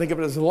stress. I think of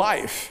it as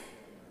life.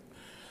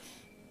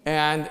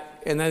 And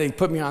then they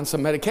put me on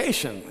some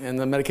medication, and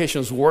the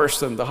medication is worse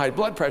than the high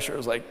blood pressure. It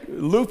was like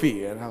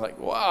loopy, and I'm like,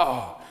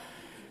 wow,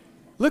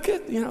 look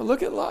at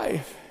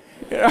life.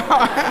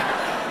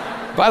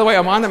 By the way,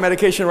 I'm on the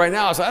medication right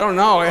now, so I don't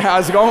know how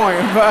it's going,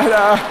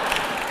 but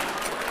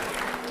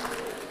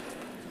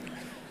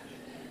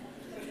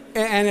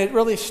and it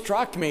really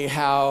struck me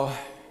how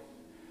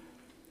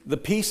the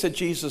peace that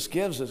Jesus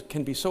gives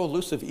can be so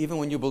elusive even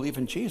when you believe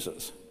in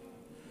Jesus.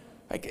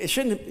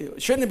 Shouldn't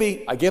it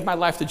be, I give my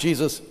life to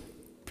Jesus,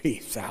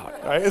 peace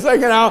out, right? It's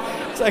like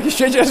it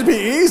should just be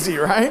easy,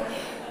 right?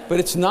 But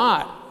it's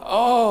not.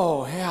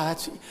 Oh, yeah,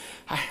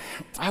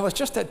 I was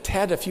just at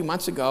TED a few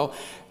months ago,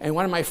 and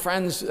one of my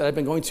friends that I've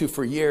been going to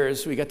for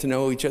years, we got to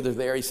know each other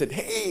there. He said,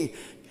 hey,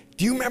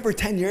 do you remember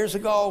 10 years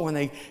ago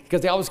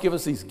because they always give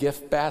us these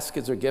gift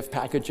baskets or gift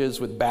packages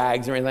with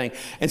bags and everything,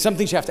 and some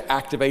things you have to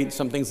activate,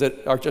 some things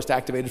that are just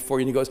activated for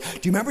you. And he goes, do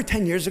you remember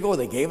 10 years ago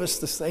they gave us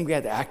this thing we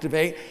had to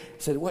activate? I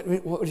said, what are you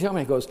talking about?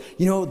 He goes,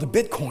 the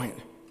Bitcoin.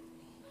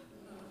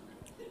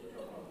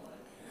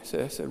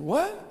 I said,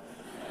 what?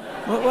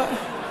 What?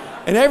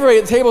 And everybody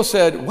at the table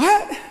said,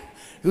 what? He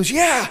goes,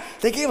 yeah,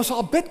 they gave us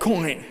all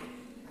Bitcoin.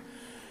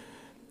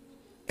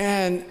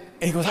 And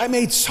he goes, I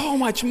made so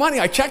much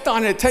money. I checked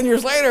on it 10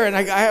 years later, and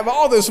I have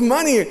all this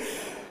money.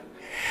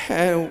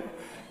 And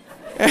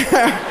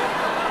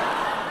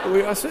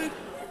I said,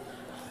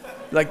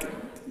 like,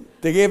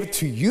 they gave it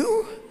to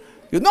you?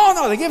 He goes,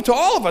 no, they gave it to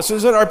all of us. It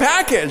was in our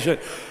package.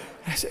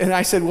 And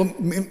I said, well,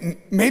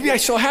 maybe I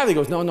still have it. He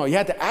goes, no, you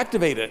had to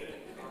activate it.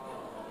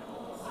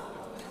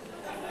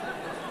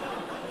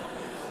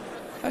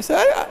 I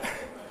said,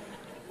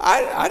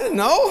 I didn't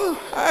know.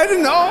 I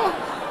didn't know.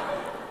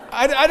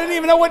 I didn't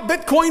even know what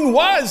Bitcoin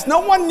was. No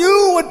one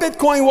knew what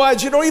Bitcoin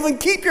was. You don't even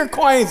keep your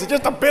coins. It's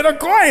just a bit of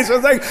coins. I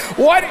was like,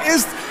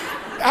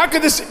 how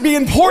could this be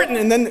important?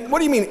 And then, what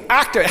do you mean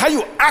activate? How do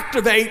you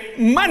activate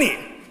money?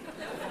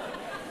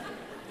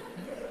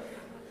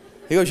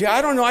 He goes, yeah,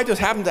 I don't know. I just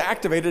happened to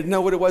activate it. Didn't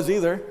know what it was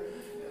either.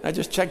 I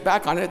just checked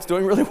back on it. It's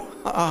doing really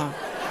well.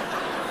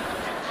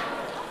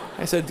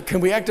 I said,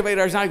 can we activate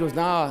ours now? He goes,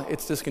 no,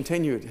 it's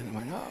discontinued. And I'm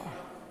like, oh.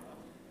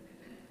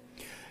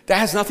 That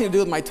has nothing to do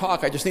with my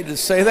talk. I just needed to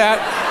say that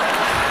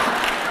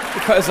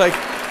because, like,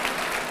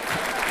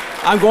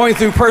 I'm going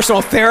through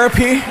personal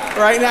therapy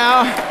right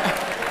now.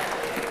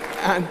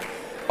 And,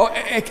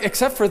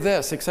 except for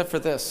this.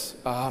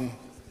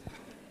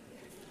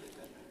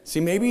 See,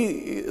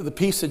 maybe the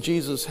peace that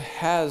Jesus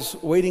has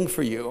waiting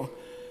for you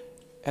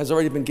has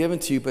already been given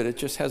to you, but it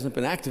just hasn't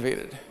been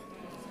activated.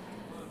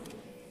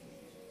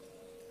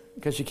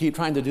 Because you keep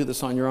trying to do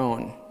this on your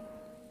own.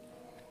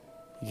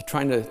 You keep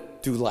trying to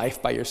do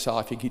life by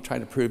yourself. You keep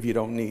trying to prove you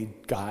don't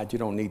need God, you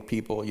don't need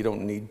people, you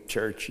don't need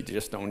church, you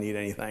just don't need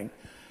anything.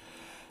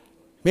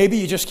 Maybe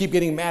you just keep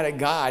getting mad at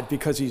God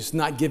because he's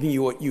not giving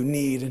you what you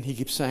need, and he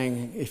keeps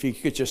saying, if you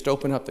could just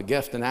open up the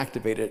gift and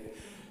activate it,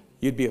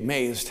 you'd be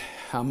amazed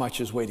how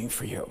much is waiting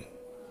for you.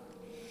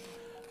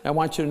 I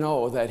want you to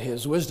know that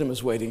his wisdom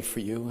is waiting for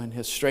you, and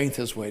his strength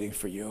is waiting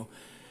for you,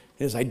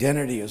 his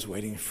identity is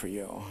waiting for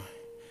you,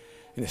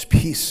 and his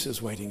peace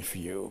is waiting for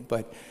you,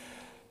 but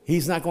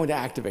he's not going to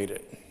activate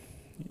it.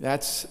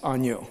 That's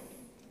on you.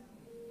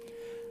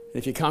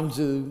 If you come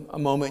to a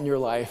moment in your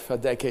life, a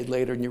decade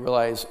later, and you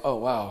realize, oh,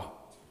 wow,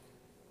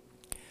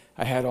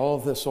 I had all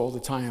of this all the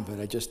time, but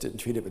I just didn't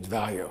treat it with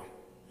value.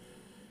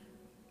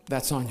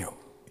 That's on you.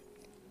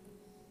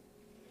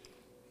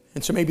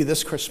 And so maybe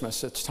this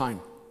Christmas, it's time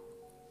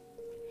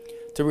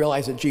to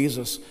realize that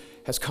Jesus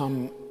has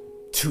come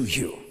to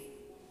you.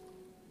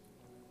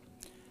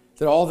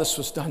 That all this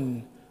was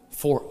done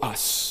for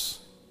us.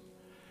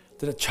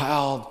 That a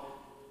child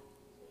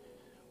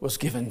was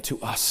given to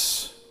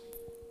us.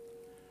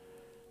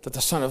 That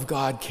the Son of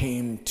God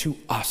came to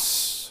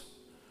us.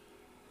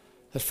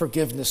 That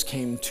forgiveness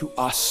came to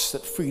us.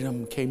 That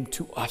freedom came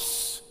to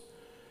us.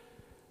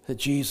 That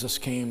Jesus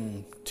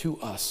came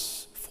to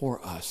us, for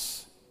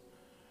us.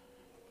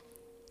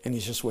 And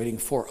he's just waiting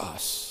for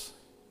us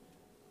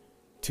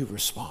to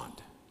respond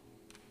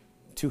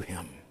to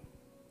him.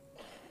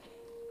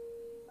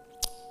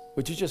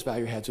 Would you just bow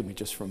your heads with me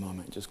just for a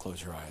moment? Just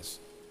close your eyes.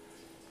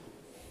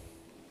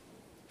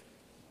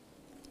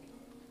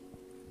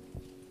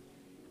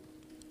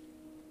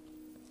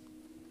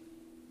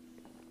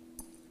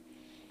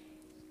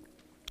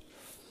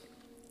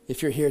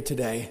 If you're here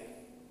today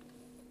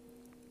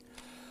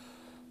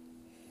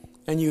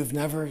and you've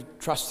never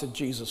trusted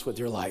Jesus with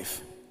your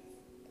life,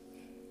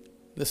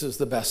 this is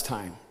the best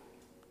time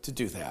to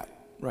do that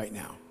right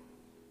now.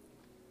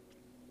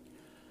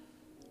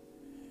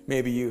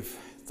 Maybe you've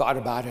thought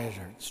about it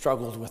or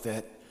struggled with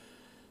it.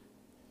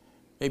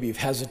 Maybe you've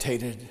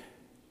hesitated.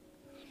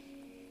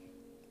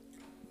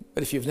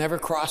 But if you've never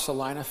crossed the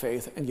line of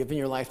faith and given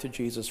your life to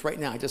Jesus, right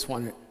now I just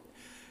want to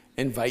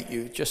invite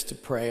you just to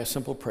pray a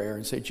simple prayer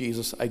and say,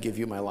 Jesus, I give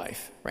you my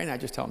life. Right now,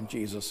 just tell him,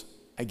 Jesus,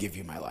 I give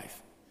you my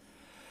life.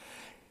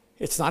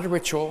 It's not a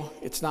ritual.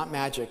 It's not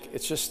magic.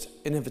 It's just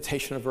an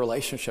invitation of a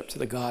relationship to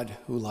the God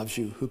who loves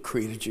you, who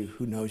created you,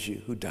 who knows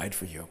you, who died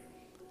for you.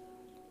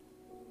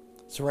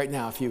 So right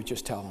now, if you would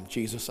just tell him,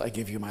 Jesus, I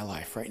give you my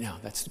life. Right now,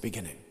 that's the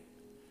beginning.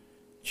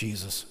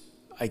 Jesus,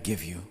 I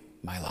give you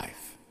my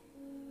life.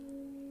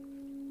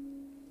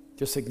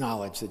 Just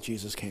acknowledge that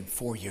Jesus came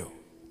for you.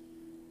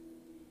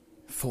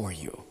 For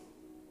you.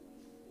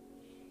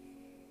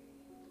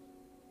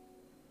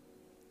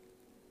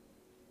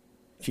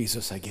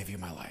 Jesus, I give you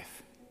my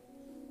life.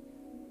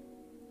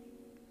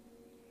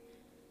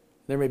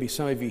 There may be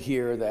some of you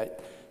here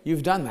that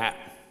you've done that.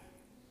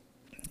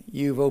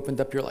 You've opened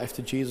up your life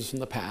to Jesus in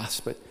the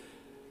past, but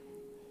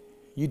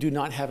you do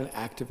not have an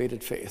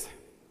activated faith.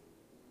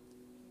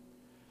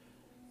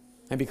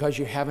 And because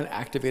you haven't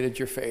activated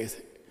your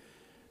faith,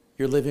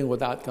 you're living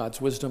without God's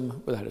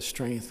wisdom, without his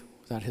strength,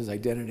 without his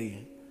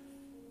identity,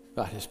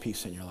 without his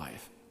peace in your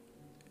life.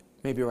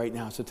 maybe right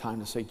now it's a time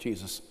to say,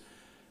 Jesus,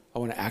 I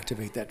want to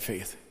activate that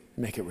faith,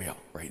 make it real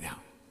right now.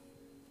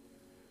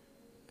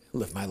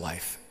 Live my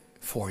life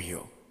for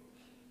you,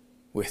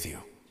 with you,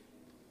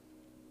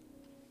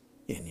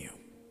 in you.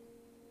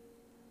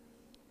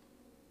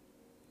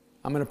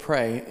 I'm going to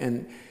pray,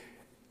 and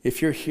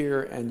if you're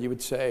here and you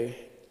would say,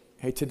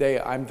 hey, today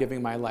I'm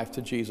giving my life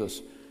to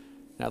Jesus,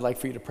 and I'd like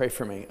for you to pray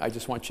for me, I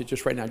just want you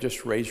just right now,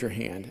 just raise your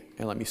hand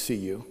and let me see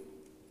you.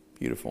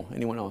 Beautiful.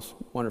 Anyone else?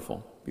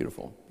 Wonderful.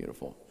 Beautiful.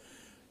 Beautiful.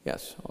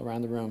 Yes, all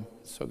around the room.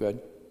 So good.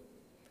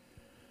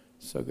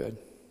 So good.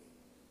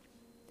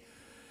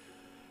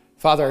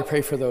 Father, I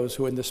pray for those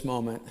who in this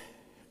moment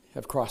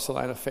have crossed the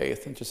line of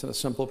faith and just in a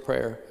simple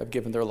prayer have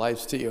given their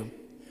lives to you.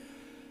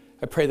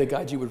 I pray that,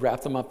 God, you would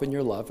wrap them up in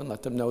your love and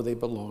let them know they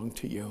belong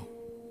to you,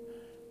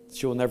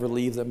 that you will never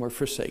leave them or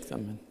forsake them.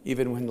 And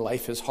even when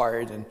life is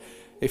hard and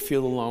they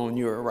feel alone,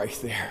 you are right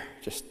there,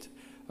 just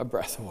a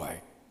breath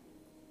away.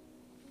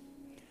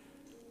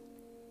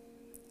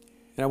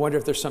 And I wonder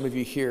if there's some of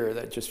you here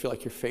that just feel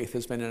like your faith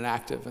has been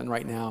inactive, and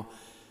right now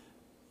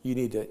you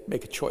need to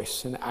make a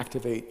choice and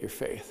activate your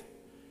faith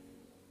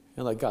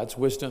and let God's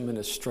wisdom and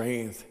his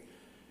strength,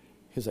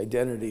 his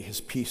identity,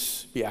 his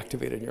peace be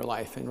activated in your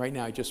life. And right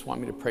now, I just want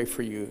me to pray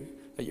for you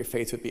that your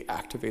faith would be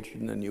activated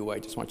in a new way. I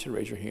just want you to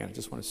raise your hand. I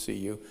just want to see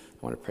you.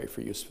 I want to pray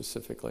for you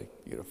specifically.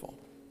 Beautiful.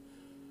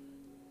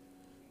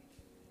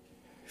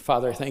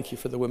 Father, I thank you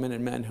for the women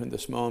and men who in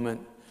this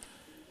moment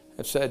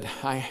have said,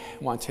 I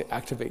want to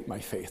activate my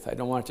faith. I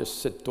don't want to just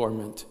sit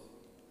dormant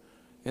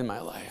in my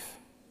life.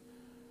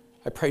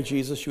 I pray,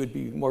 Jesus, you would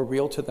be more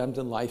real to them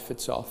than life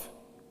itself.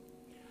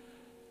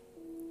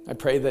 I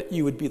pray that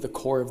you would be the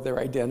core of their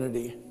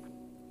identity,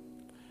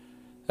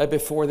 that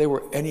before they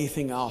were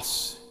anything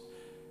else,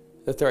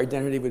 that their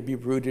identity would be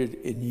rooted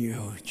in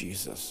you,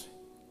 Jesus.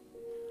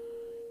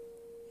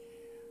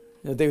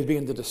 That they would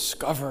begin to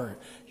discover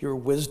your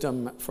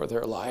wisdom for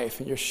their life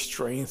and your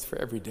strength for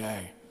every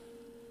day.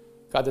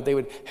 God, that they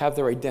would have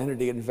their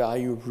identity and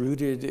value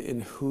rooted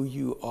in who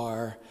you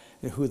are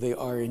and who they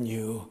are in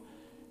you.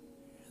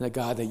 And that,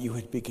 God, that you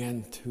would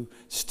begin to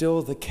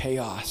still the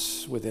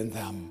chaos within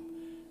them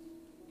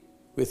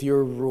with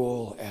your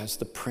rule as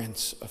the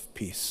Prince of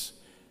Peace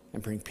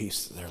and bring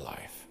peace to their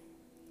life.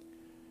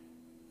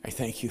 I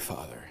thank you,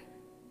 Father.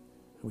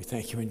 And we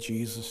thank you in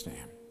Jesus'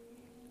 name.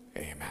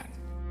 Amen.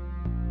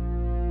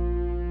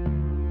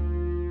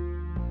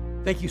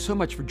 Thank you so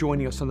much for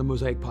joining us on the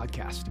Mosaic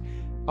Podcast.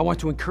 I want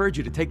to encourage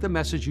you to take the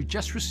message you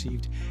just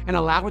received and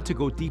allow it to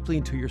go deeply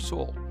into your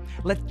soul.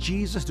 Let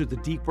Jesus do the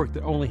deep work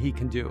that only he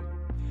can do.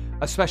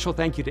 A special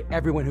thank you to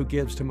everyone who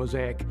gives to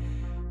Mosaic.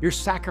 Your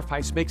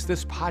sacrifice makes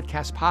this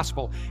podcast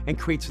possible and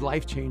creates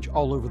life change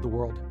all over the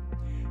world.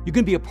 You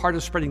can be a part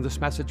of spreading this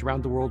message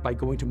around the world by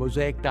going to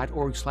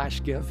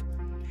mosaic.org/give.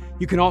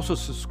 You can also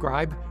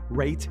subscribe,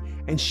 rate,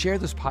 and share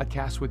this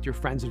podcast with your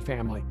friends and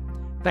family.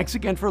 Thanks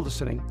again for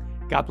listening.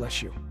 God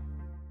bless you.